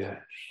 1,000 years.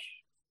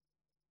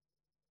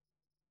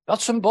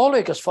 That's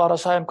symbolic, as far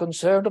as I am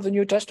concerned, of the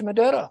New Testament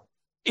era.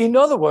 In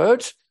other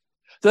words,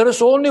 there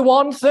is only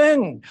one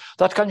thing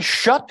that can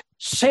shut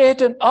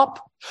Satan up.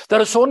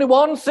 There is only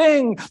one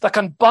thing that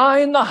can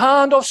bind the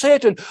hand of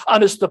Satan,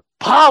 and it's the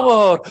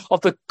power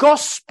of the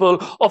gospel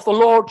of the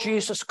Lord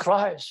Jesus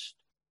Christ.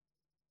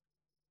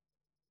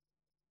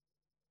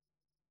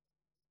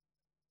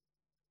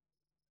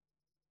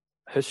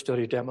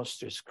 History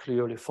demonstrates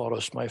clearly for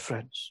us, my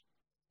friends,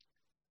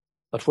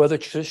 that where the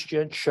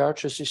Christian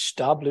church is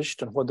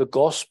established and when the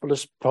gospel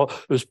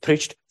is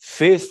preached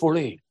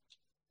faithfully,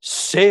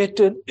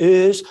 Satan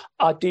is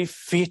a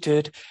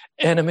defeated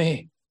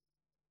enemy.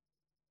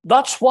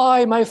 That's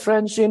why, my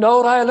friends, in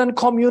our island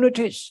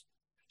communities,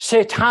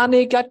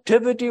 satanic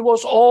activity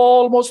was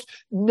almost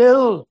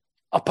nil.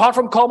 Apart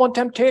from common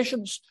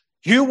temptations,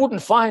 you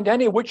wouldn't find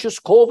any witches'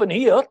 coven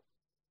here.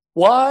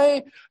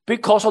 Why?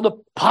 Because of the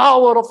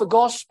power of the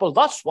gospel.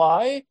 That's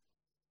why.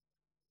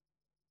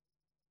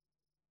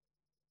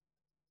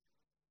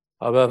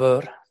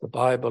 However, the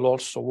Bible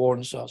also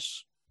warns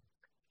us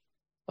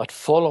that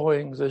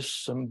following this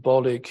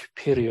symbolic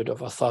period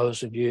of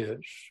 1,000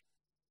 years,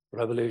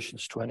 Revelation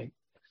 20,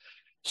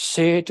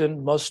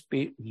 Satan must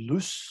be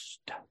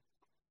loosed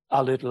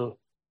a little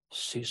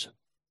season.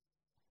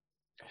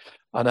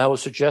 And I will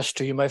suggest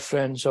to you, my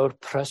friends, our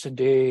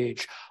present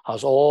age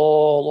has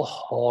all the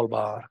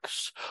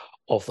hallmarks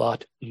of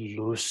that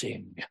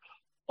loosing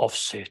of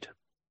Satan.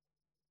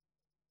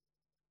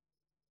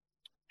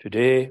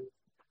 Today,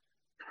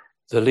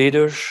 the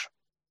leaders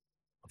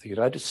of the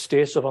United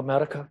States of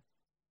America,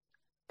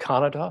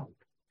 Canada,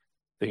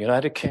 the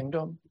United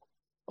Kingdom,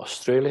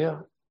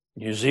 Australia,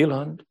 New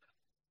Zealand,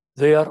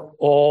 they are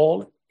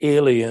all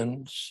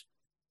aliens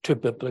to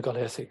biblical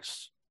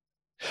ethics.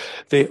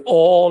 They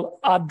all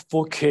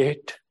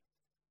advocate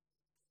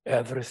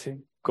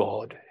everything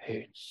God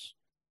hates.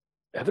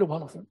 Every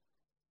one of them.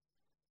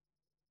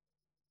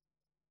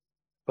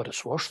 But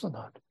it's worse than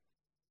that.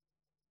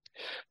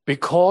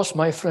 Because,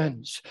 my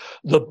friends,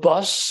 the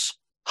bus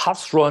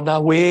has run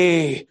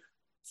away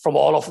from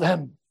all of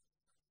them.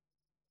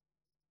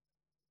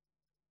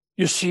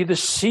 You see, the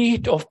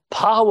seat of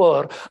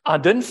power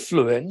and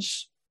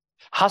influence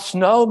has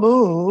now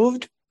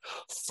moved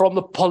from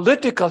the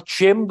political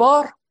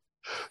chamber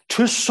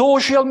to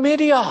social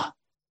media.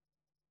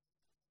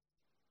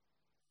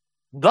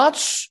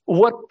 That's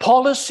where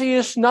policy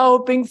is now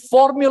being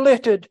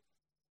formulated.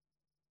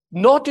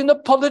 Not in the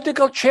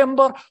political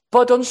chamber,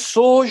 but on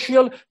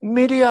social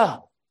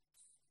media.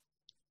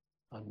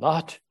 And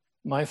that,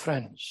 my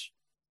friends,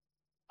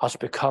 has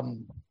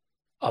become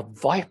a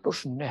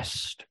viper's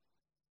nest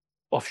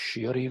of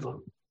sheer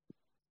evil.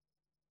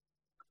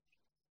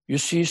 You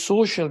see,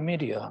 social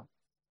media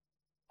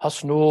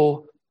has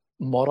no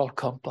moral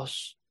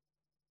compass.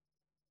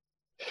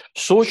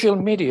 Social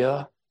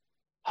media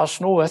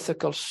has no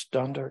ethical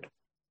standard.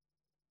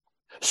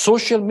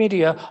 Social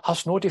media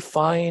has no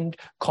defined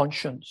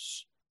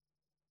conscience.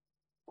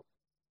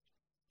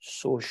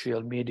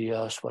 Social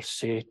media is where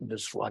Satan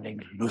is running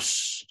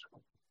loose.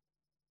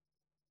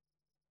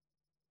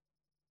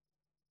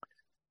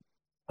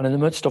 And in the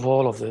midst of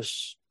all of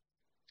this,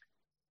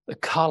 the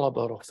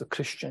caliber of the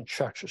Christian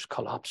church is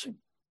collapsing.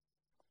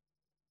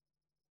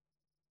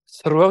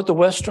 Throughout the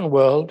Western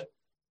world,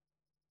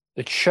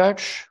 the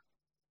church,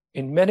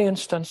 in many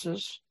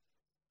instances,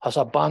 has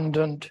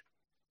abandoned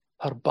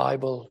her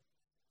Bible,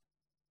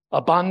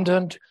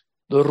 abandoned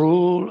the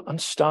rule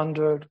and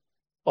standard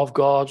of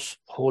God's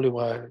holy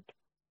word.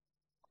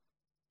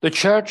 The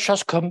church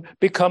has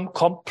become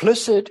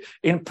complicit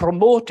in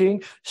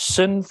promoting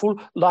sinful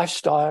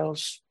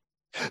lifestyles.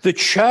 The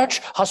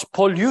church has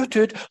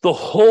polluted the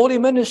holy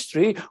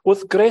ministry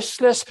with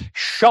graceless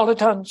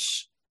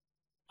charlatans.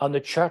 And the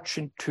church,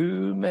 in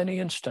too many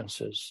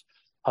instances,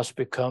 has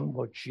become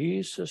what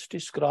Jesus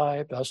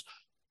described as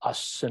a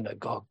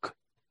synagogue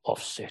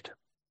of Satan.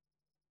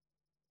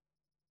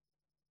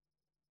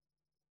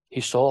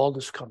 He saw all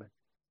this coming.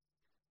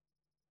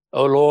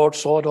 Our Lord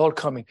saw it all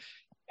coming.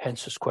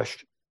 Hence his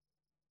question.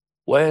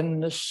 When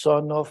the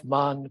Son of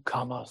Man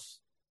cometh,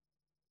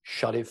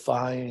 shall he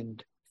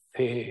find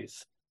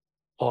faith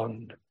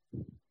on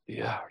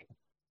the earth?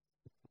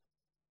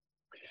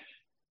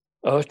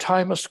 Our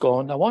time has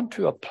gone. I want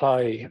to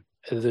apply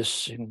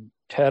this in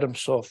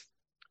terms of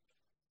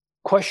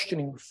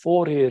questioning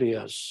 4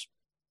 areas,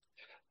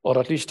 or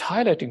at least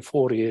highlighting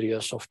 4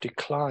 areas of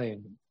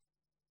decline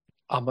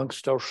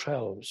amongst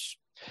ourselves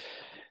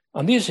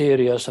And these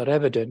areas are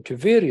evident to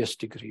various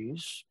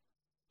degrees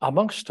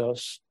amongst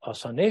us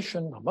as a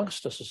nation,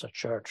 amongst us as a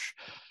church,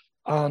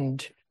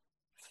 and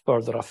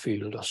further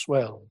afield as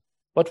well.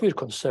 But we're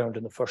concerned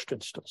in the first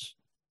instance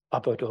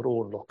about our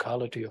own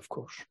locality, of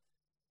course.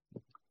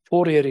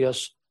 4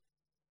 areas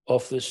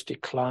of this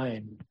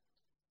decline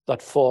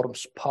that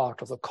forms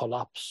part of the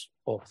collapse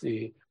of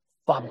the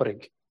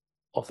fabric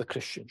of the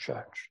Christian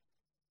church.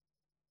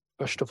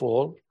 First of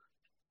all,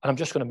 and I'm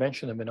just going to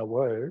mention them in a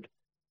word,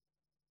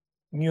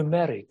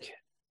 numeric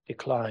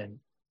decline.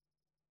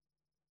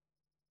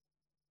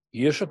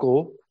 Years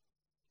ago,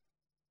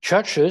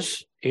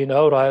 churches in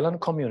our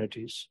island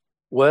communities,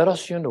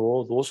 whereas you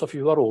know, those of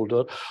you who are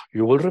older,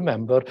 you will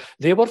remember,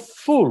 they were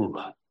full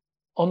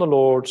on the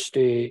Lord's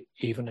Day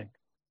evening.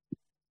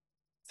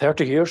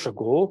 30 years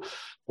ago,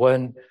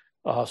 when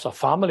as a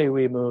family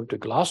we moved to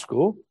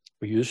Glasgow,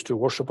 we used to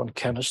worship on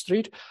Kenneth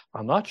Street,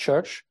 and that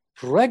church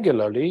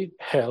regularly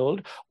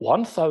held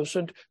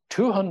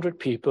 1,200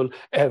 people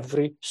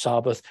every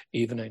Sabbath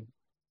evening.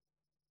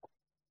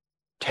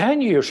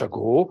 10 years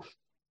ago,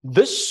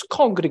 this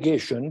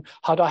congregation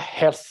had a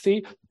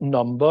healthy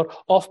number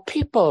of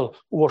people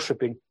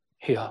worshiping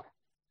here.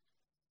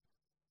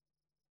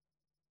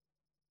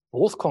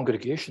 Both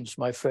congregations,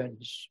 my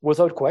friends,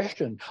 without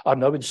question, are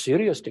now in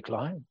serious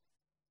decline.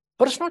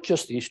 But it's not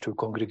just these 2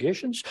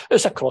 congregations,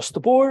 it's across the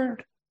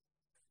board.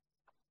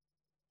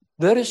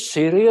 There is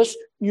serious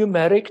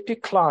numeric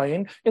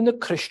decline in the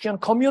Christian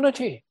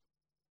community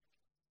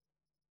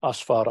as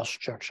far as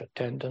church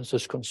attendance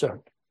is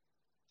concerned.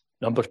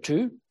 Number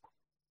 2,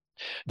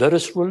 there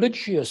is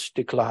religious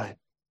decline.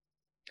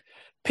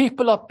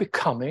 People are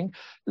becoming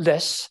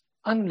less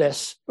and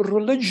less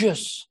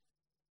religious.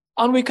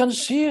 And we can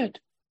see it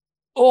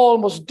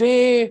almost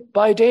day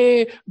by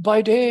day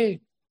by day.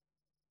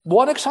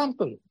 One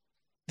example,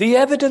 the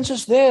evidence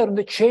is there in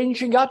the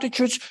changing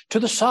attitudes to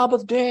the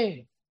Sabbath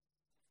day.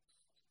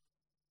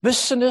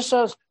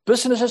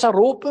 Businesses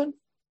are open,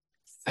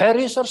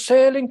 ferries are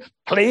sailing,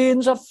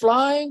 planes are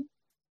flying.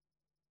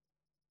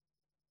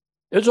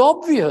 It's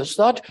obvious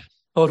that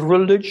a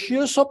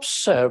religious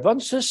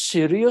observance is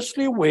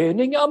seriously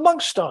waning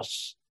amongst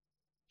us.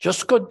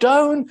 Just go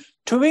down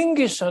to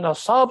Ingis on a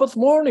Sabbath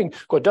morning,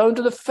 go down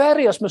to the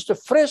ferry as Mr.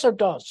 Fraser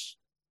does.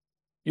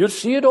 You'll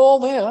see it all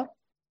there.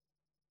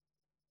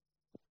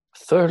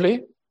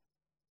 Thirdly,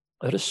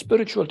 there is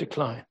spiritual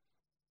decline.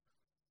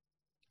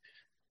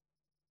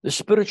 The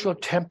spiritual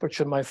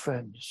temperature, my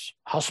friends,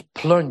 has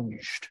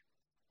plunged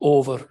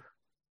over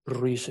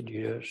recent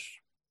years.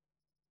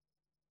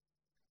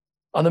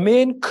 And the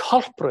main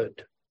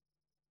culprit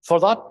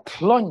for that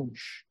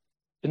plunge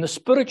in the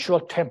spiritual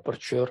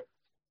temperature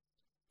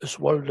is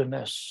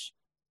worldliness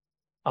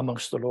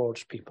amongst the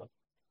Lord's people.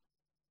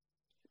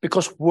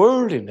 Because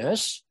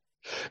worldliness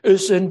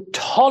is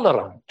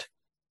intolerant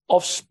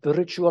of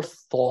spiritual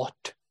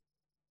thought.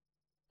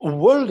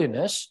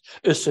 Worldliness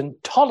is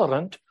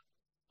intolerant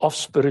of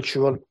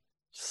spiritual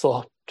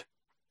thought.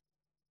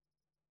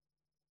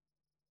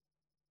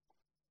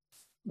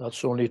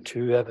 That's only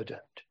too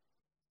evident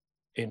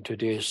in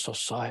today's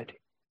society.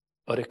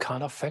 But it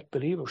can affect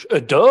believers.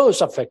 It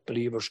does affect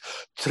believers.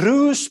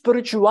 True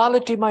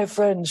spirituality, my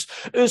friends,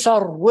 is a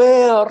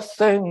rare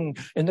thing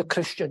in the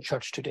Christian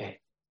church today.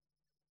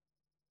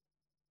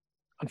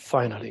 And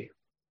finally,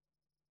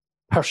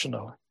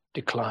 personal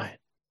decline.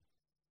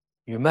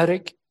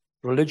 Numeric,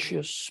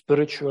 religious,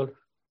 spiritual,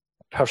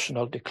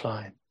 personal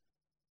decline.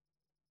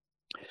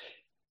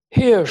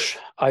 Here's,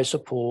 I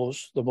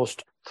suppose, the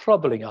most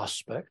troubling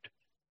aspect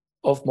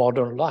of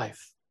modern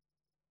life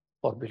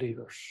for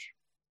believers.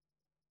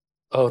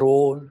 Our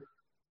own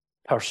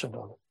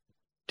personal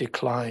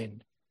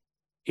decline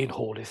in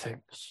holy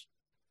things.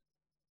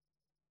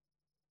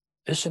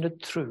 Isn't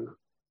it true?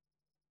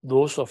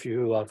 Those of you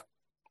who have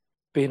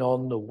been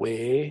on the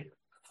way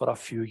for a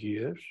few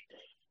years,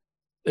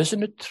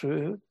 isn't it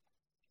true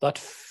that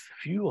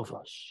few of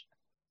us,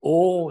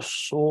 oh,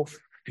 so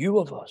few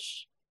of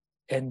us,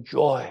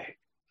 enjoy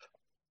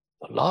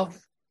the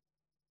love,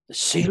 the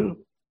zeal,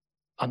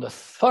 and the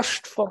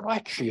thirst for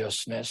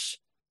righteousness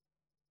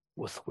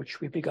with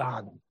which we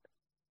began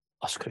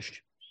as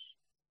Christians?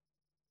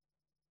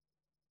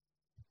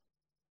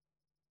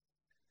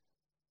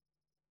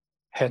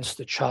 Hence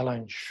the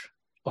challenge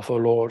of our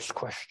Lord's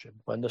question,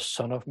 when the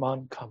Son of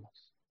Man cometh,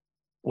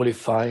 will he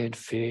find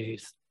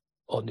faith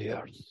on the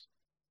earth?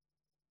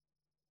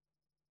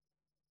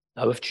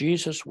 Now, if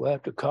Jesus were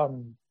to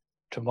come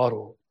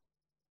tomorrow,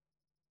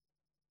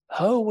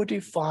 how would he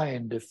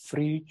find the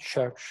Free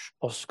Church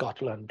of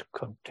Scotland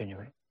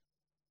continuing?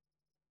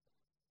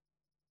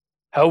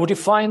 How would he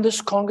find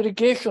this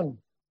congregation?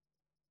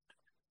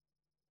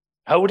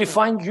 How would he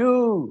find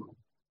you?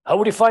 How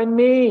would he find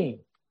me?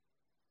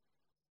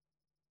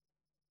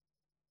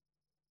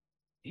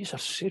 These are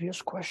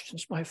serious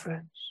questions, my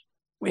friends.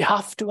 We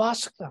have to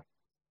ask them.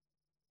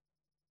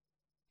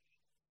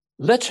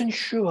 Let's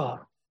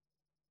ensure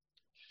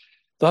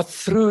that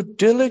through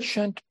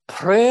diligent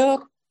prayer,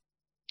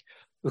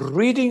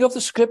 reading of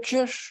the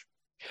Scriptures,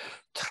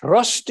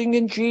 trusting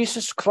in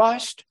Jesus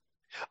Christ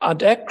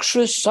and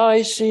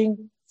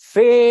exercising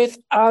faith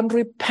and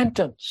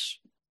repentance,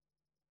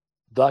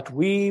 that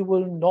we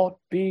will not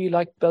be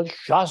like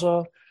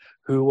Belshazzar,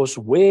 who was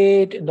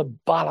weighed in the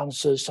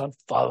balances and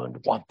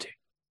found wanting.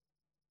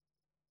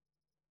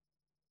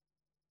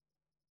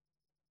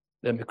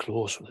 Let me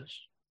close with this.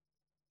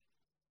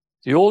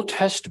 The Old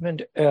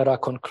Testament era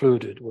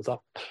concluded with a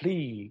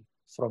plea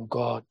from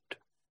God.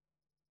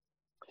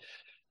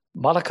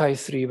 Malachi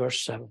 3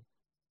 verse 7.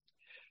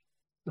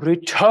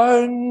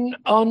 Return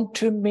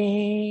unto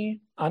me,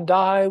 and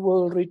I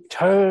will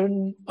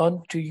return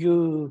unto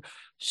you,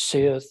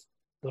 saith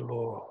the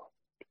Lord.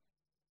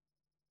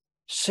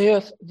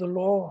 Saith the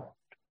Lord,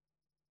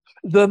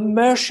 the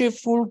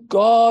merciful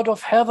God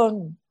of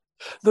heaven,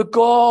 the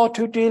God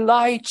who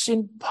delights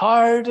in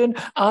pardon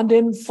and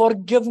in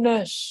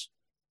forgiveness.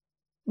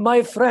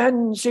 My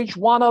friends, each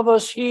one of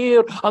us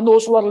here and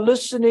those who are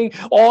listening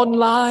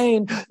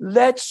online,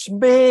 let's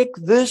make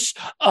this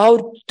our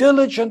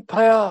diligent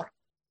prayer.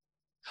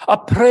 A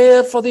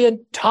prayer for the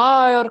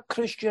entire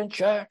Christian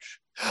church.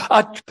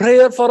 A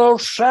prayer for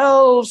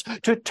ourselves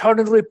to turn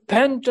in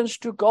repentance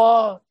to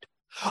God.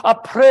 A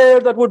prayer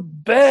that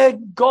would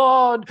beg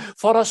God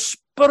for a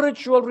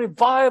spiritual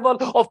revival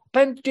of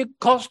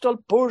Pentecostal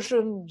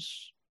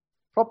proportions,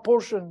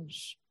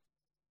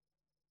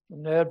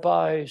 and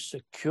thereby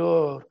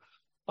secure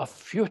a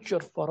future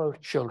for our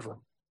children,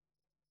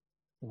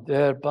 and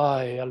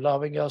thereby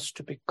allowing us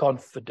to be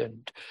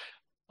confident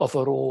of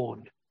our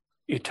own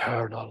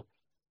eternal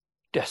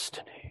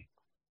destiny.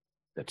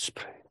 Let's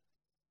pray.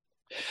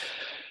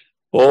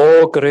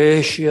 Oh,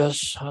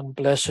 gracious and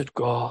blessed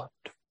God,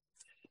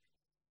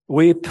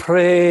 we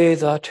pray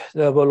that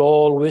there will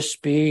always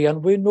be,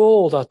 and we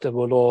know that there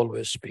will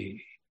always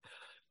be,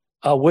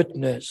 a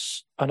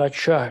witness and a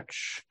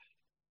church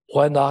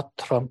when that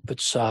trumpet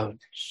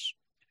sounds.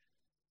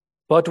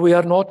 But we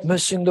are not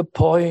missing the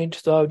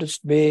point thou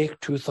didst make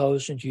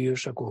 2,000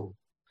 years ago.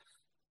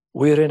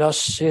 We're in a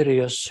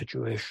serious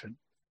situation.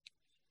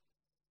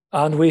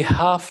 And we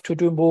have to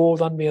do more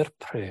than mere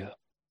prayer.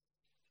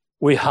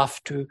 We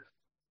have to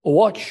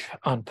watch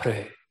and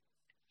pray.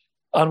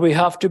 And we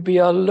have to be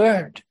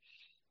alert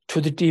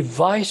to the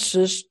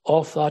devices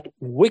of that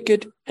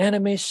wicked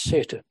enemy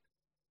Satan,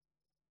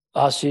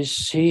 as he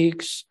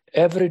seeks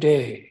every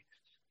day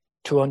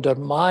to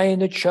undermine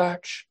the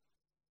church,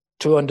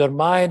 to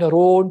undermine our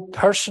own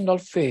personal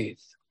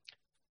faith,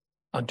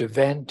 and to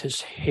vent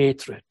his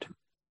hatred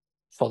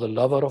for the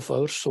lover of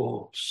our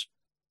souls,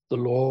 the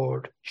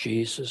Lord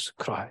Jesus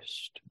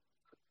Christ.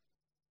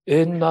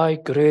 In thy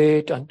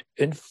great and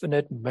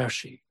infinite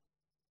mercy,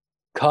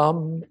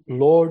 come,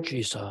 Lord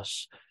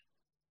Jesus,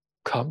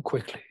 come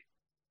quickly.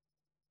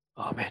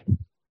 Amen.